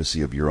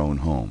privacy of your own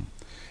home.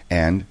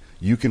 And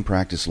you can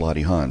practice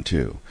Ladi Han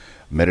too,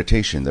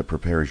 meditation that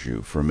prepares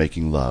you for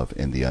making love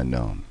in the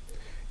unknown.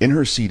 In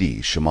her CD,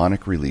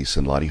 Shamanic Release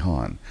and Ladi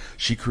Han,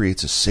 she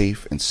creates a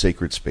safe and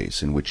sacred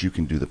space in which you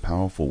can do the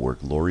powerful work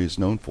Lori is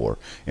known for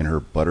in her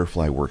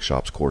Butterfly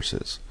Workshops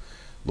courses.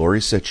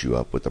 Lori sets you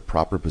up with the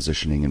proper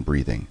positioning and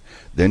breathing.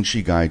 Then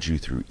she guides you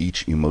through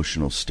each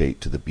emotional state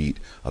to the beat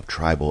of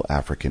tribal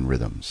African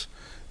rhythms.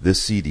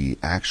 This CD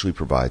actually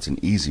provides an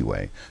easy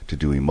way to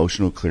do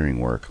emotional clearing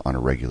work on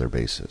a regular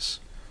basis.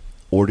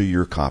 Order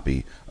your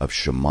copy of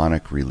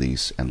Shamanic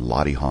Release and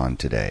Ladi Han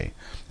today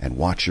and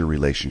watch your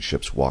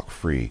relationships walk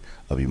free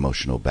of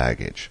emotional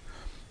baggage.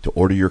 To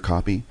order your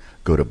copy,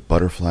 go to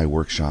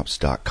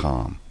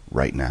butterflyworkshops.com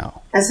right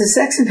now. As a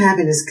sex and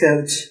happiness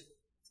coach,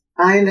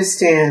 I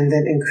understand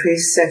that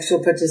increased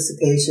sexual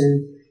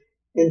participation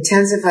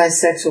intensifies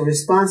sexual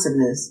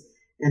responsiveness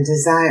and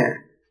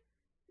desire,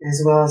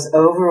 as well as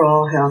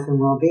overall health and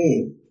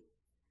well-being.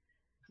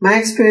 My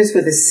experience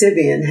with the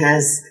Sybian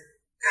has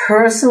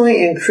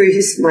personally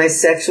increased my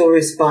sexual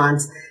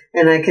response,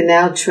 and I can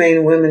now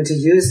train women to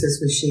use this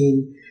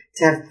machine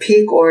to have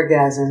peak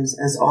orgasms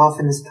as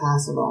often as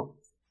possible.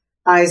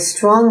 I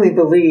strongly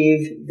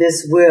believe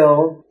this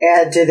will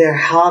add to their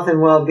health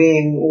and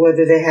well-being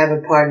whether they have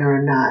a partner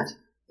or not.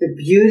 The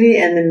beauty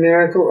and the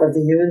miracle of the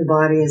human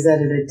body is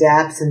that it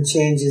adapts and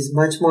changes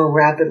much more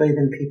rapidly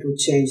than people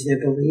change their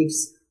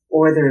beliefs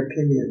or their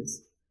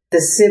opinions.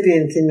 The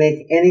Sybian can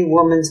make any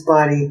woman's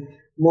body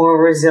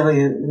more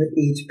resilient with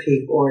each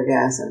peak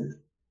orgasm.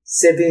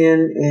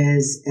 Sybian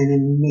is an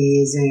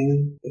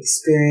amazing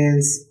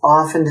experience,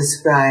 often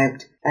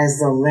described as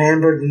the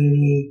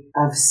Lamborghini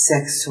of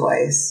sex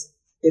toys.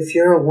 If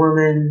you're a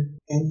woman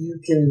and you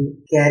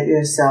can get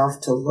yourself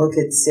to look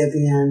at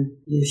Sybian,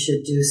 you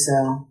should do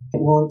so.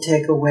 It won't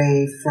take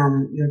away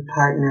from your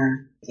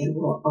partner. It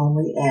will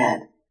only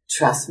add.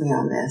 Trust me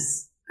on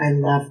this. I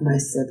love my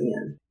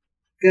Sybian.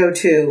 Go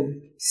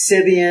to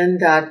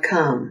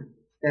Sybian.com.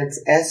 That's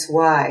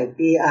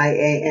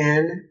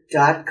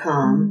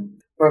SYBIAN.com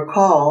or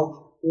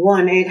call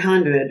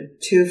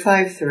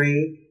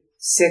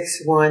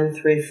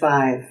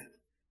 1-800-253-6135.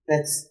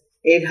 That's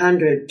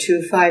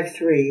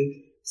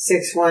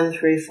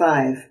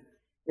 800-253-6135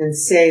 and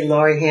say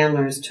Lori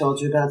Handlers told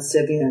you about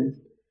Sybian.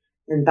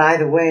 And by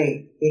the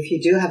way, if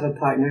you do have a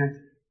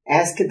partner,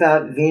 ask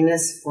about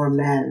Venus for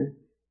Men.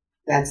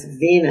 That's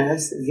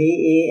Venus,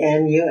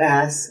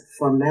 Venus,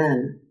 for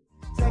men.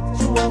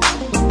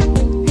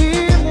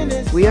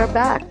 We are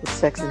back with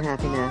Sex and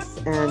Happiness.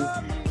 And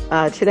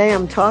today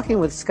I'm talking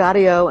with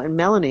Scotty O and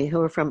Melanie, who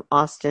are from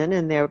Austin,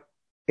 and they're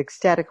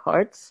Ecstatic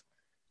Hearts.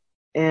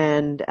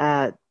 And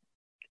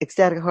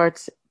Ecstatic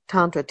Hearts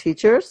Tantra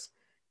teachers,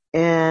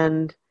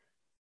 and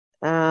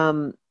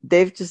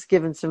they've just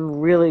given some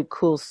really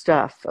cool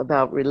stuff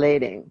about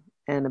relating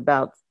and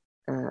about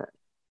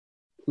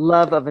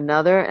love of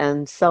another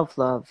and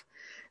self-love.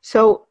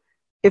 So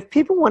if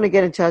people want to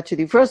get in touch with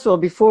you, first of all,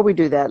 before we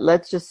do that,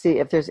 let's just see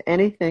if there's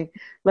anything,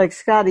 like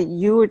Scotty,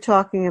 you were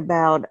talking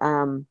about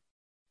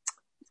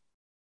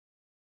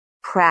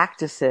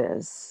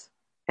practices,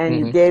 and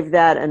you gave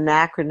that an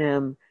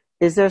acronym.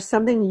 Is there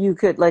something you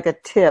could, like a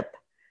tip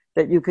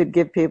that you could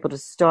give people to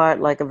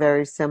start, like a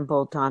very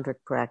simple tantric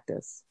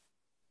practice?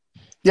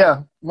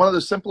 Yeah, one of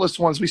the simplest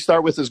ones we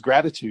start with is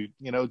gratitude.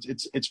 You know,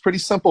 it's pretty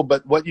simple,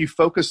 but what you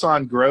focus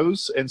on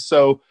grows. And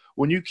so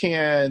when you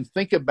can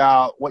think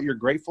about what you're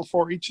grateful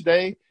for each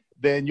day,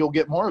 then you'll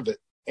get more of it.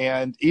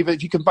 And even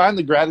if you combine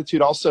the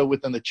gratitude also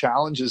within the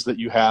challenges that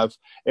you have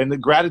and the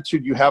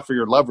gratitude you have for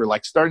your lover,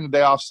 like starting the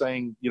day off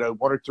saying, you know,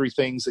 1 or 3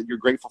 things that you're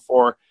grateful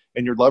for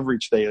and your lover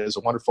each day is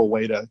a wonderful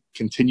way to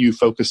continue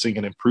focusing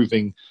and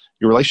improving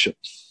your relationship.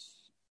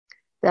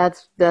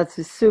 That's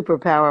super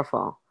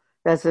powerful.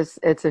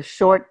 It's a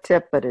short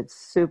tip, but it's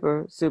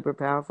super, super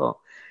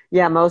powerful.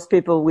 Yeah, most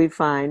people we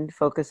find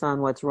focus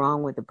on what's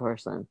wrong with the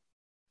person.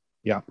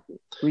 Yeah.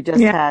 We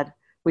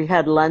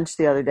had lunch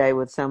the other day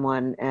with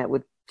someone,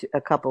 with a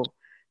couple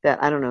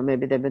that, I don't know,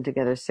 maybe they've been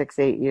together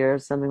 6-8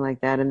 years, something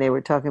like that. And they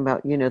were talking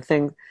about,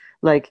 things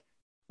like,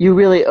 you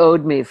really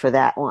owed me for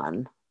that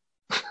one,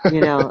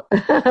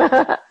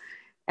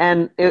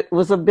 and it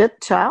was a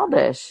bit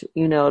childish,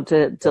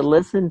 to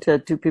listen to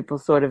two people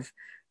sort of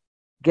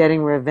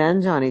getting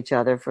revenge on each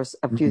other for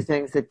a few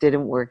things that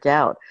didn't work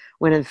out,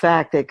 when in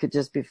fact they could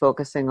just be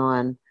focusing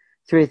on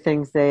 3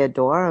 things they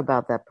adore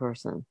about that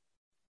person.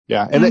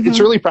 Yeah, and it's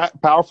really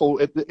powerful.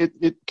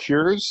 It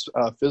cures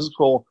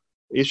physical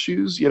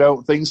issues.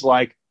 Things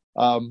like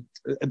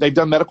they've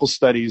done medical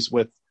studies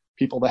with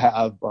people that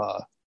have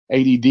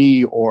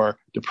ADD or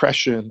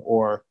depression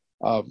or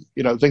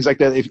things like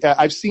that.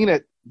 I've seen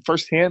it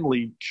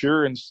firsthandly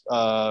cure in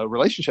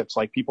relationships,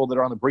 like people that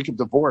are on the brink of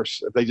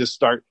divorce. If they just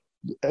start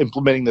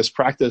implementing this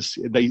practice,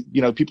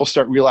 people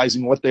start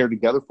realizing what they're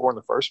together for in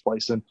the first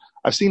place. And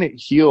I've seen it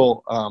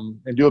heal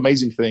and do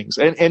amazing things.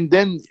 And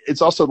then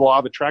it's also the law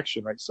of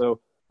attraction, right? So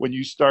when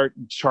you start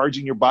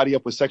charging your body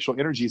up with sexual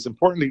energy, it's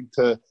important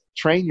to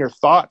train your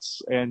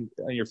thoughts and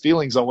your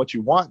feelings on what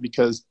you want,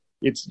 because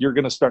you're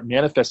going to start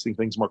manifesting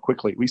things more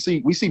quickly. We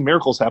see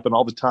miracles happen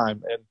all the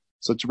time. And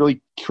so it's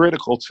really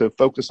critical to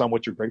focus on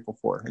what you're grateful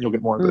for, and you'll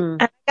get more of it.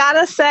 And I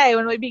gotta say,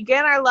 when we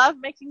begin our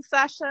lovemaking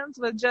sessions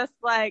with just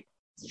like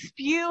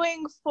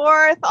spewing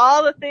forth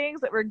all the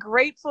things that we're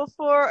grateful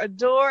for,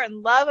 adore,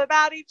 and love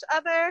about each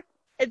other,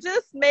 it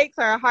just makes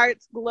our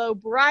hearts glow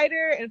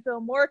brighter and feel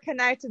more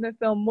connected and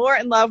feel more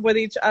in love with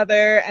each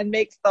other, and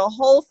makes the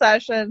whole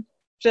session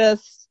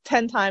just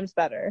 10 times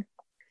better.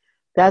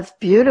 That's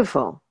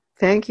beautiful.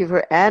 Thank you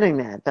for adding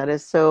that.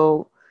 It's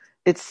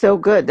so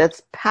good.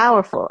 That's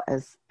powerful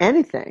as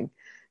anything,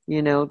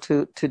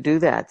 to do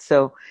that.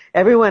 So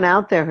everyone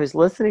out there who's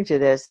listening to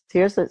this,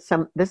 this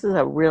is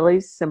a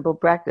really simple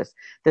practice.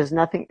 There's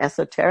nothing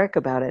esoteric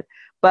about it,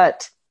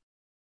 but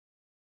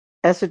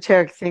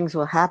esoteric things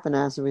will happen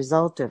as a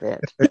result of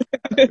it.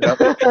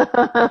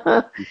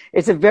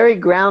 It's a very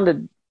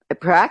grounded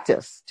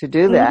practice to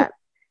do that,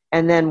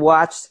 and then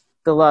watch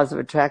the laws of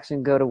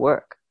attraction go to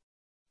work.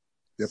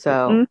 Yep.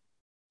 So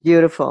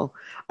beautiful.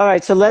 All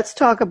right, so let's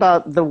talk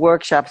about the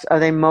workshops. Are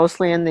they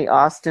mostly in the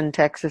Austin,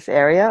 Texas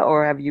area,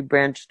 or have you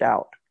branched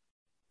out?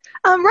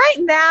 Right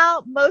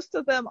now, most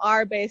of them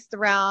are based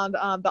around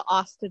the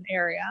Austin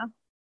area.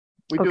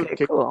 We do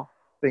cool.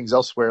 things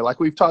elsewhere. Like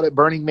we've taught at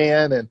Burning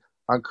Man and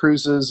on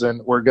cruises,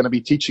 and we're going to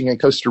be teaching in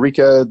Costa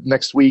Rica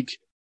next week.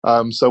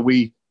 So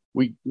we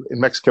in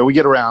Mexico, we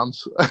get around.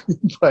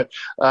 But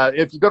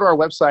if you go to our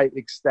website,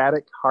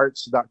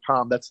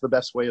 ecstatichearts.com, that's the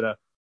best way to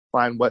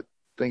find what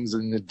things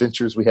and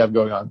adventures we have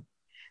going on.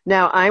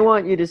 Now, I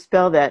want you to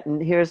spell that,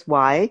 and here's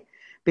why.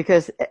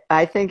 Because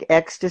I think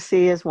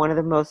ecstasy is one of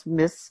the most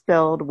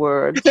misspelled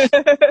words on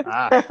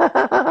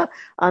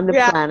the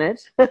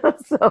planet.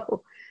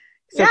 So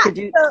could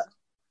you? So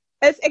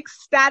it's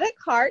Ecstatic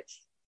Hearts,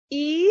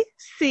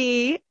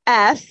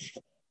 ECSTATICHEARTS.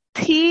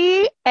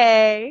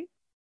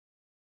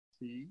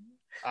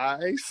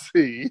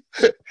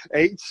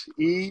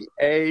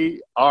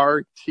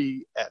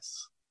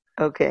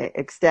 Okay,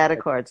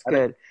 Ecstatic Hearts,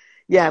 good.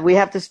 Yeah, we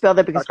have to spell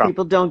that because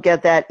people don't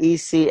get that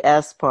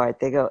ECS part.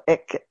 They go,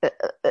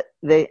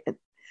 they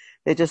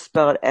just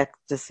spelled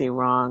ecstasy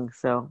wrong.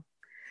 So,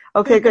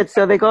 okay, good.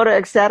 So they go to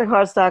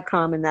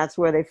ecstatichearts.com, and that's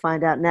where they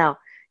find out. Now,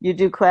 you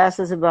do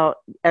classes about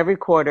every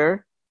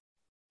quarter.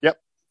 Yep.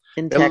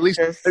 In Texas. At least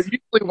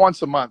usually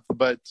once a month,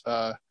 but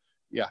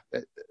yeah.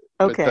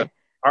 Okay. But,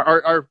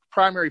 our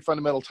primary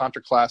fundamental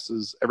tantra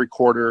classes every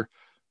quarter.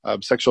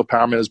 Sexual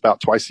empowerment is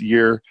about twice a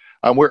year.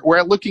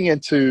 We're looking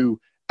into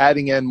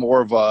adding in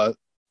more of a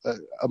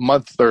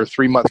month or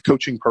 3-month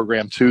coaching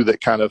program too,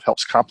 that kind of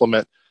helps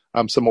complement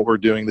some of what we're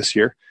doing this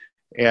year,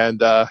 and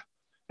then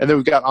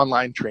we've got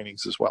online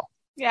trainings as well.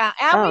 Yeah,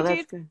 and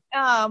we do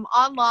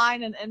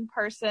online and in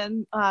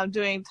person,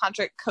 doing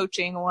tantric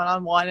coaching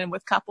 1-on-1 and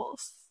with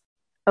couples.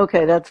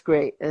 Okay, that's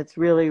great. It's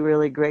really,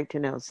 really great to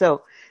know.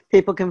 So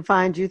people can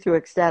find you through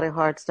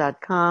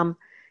ecstatichearts.com,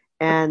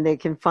 and they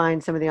can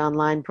find some of the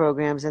online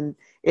programs. And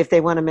if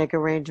they want to make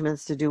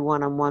arrangements to do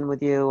 1-on-1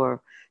 with you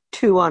or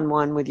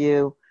 2-on-1 with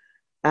you,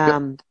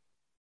 then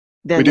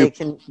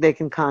they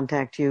can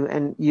contact you,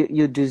 and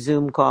you do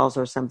Zoom calls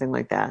or something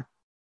like that.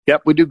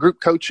 Yep, we do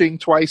group coaching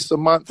twice a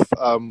month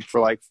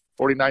for like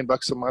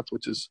 $49 a month,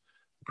 which is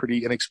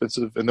pretty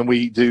inexpensive. And then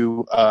we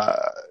do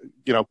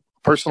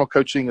personal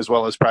coaching as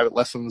well as private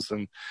lessons,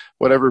 and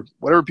whatever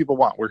people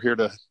want. We're here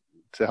to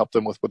help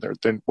them with whatever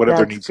their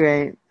needs. That's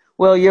great.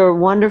 Well, you're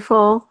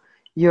wonderful.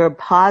 You're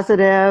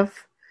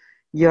positive.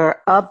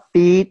 You're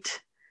upbeat.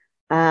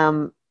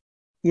 Why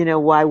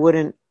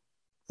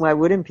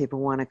wouldn't people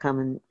want to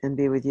come and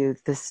be with you?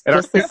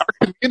 Our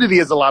community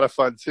is a lot of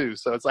fun too.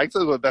 So it's like,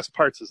 some of the best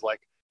parts is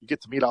like you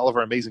get to meet all of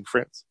our amazing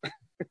friends.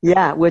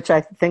 Yeah, which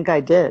I think I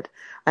did.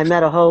 I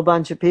met a whole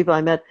bunch of people.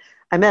 I met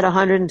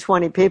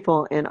 120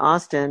 people in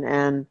Austin,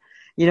 and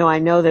I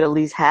know that at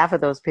least half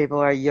of those people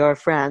are your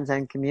friends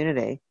and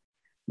community,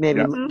 maybe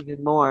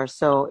even more.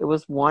 So it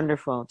was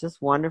wonderful,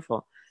 just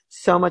wonderful.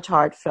 So much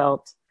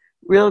heartfelt,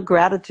 real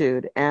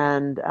gratitude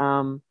and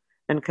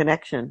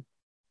connection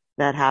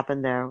that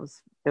happened there. It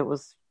was It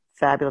was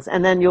fabulous.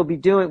 And then you'll be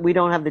doing, we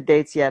don't have the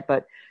dates yet,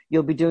 but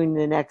you'll be doing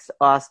the next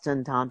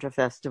Austin Tantra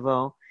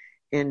Festival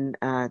in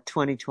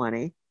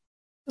 2020.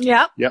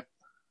 Yep.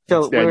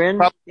 So we're in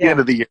probably the end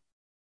of the year.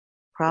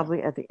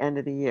 Probably at the end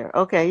of the year.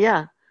 Okay,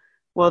 yeah.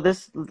 Well,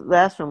 this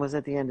last one was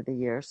at the end of the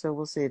year, so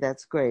we'll see.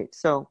 That's great.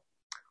 So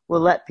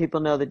we'll let people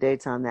know the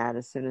dates on that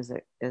as soon as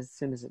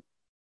it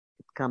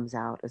comes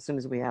out, as soon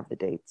as we have the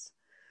dates.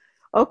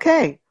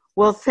 Okay.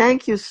 Well,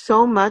 thank you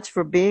so much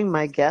for being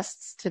my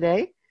guests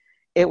today.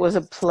 It was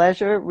a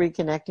pleasure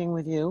reconnecting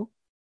with you.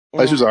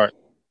 Pleasure's ours.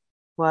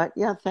 What?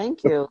 Yeah,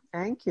 thank you.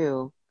 Thank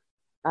you.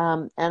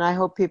 And I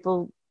hope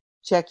people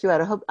check you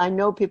out. I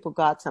know people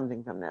got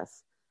something from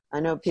this. I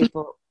know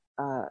people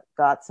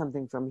got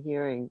something from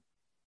hearing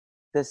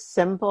the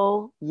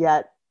simple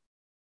yet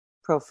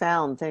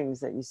profound things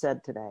that you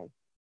said today.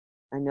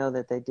 I know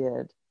that they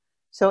did.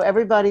 So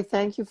everybody,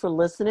 thank you for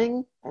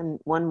listening. And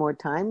one more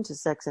time to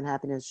Sex and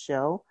Happiness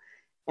Show.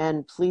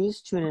 And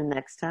please tune in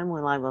next time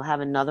when I will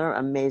have another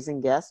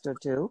amazing guest or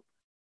two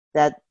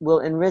that will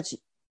enrich,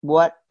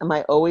 what am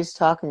I always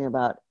talking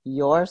about?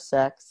 Your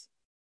sex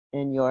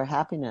and your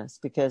happiness,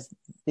 because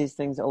these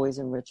things always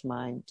enrich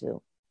mine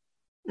too.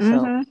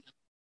 So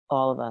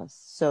all of us.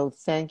 So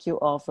thank you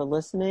all for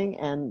listening.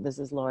 And this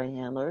is Laurie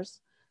Handlers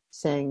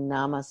saying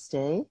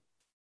namaste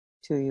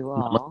to you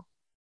all.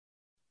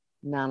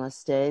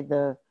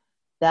 Namaste.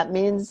 That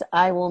means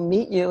I will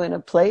meet you in a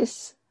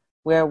place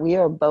where we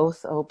are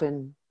both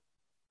open,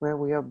 where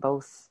we are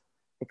both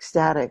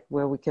ecstatic,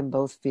 where we can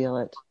both feel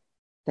it.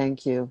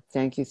 Thank you.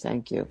 Thank you.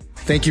 Thank you.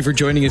 Thank you for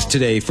joining us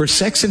today for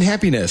Sex and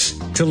Happiness.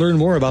 To learn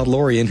more about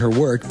Laurie and her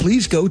work,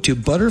 please go to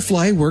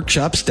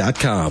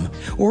butterflyworkshops.com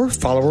or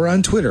follow her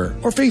on Twitter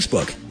or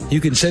Facebook. You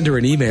can send her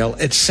an email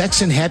at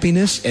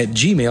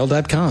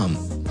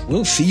sexandhappiness@gmail.com.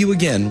 We'll see you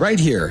again right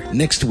here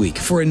next week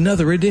for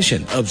another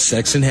edition of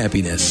Sex and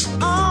Happiness.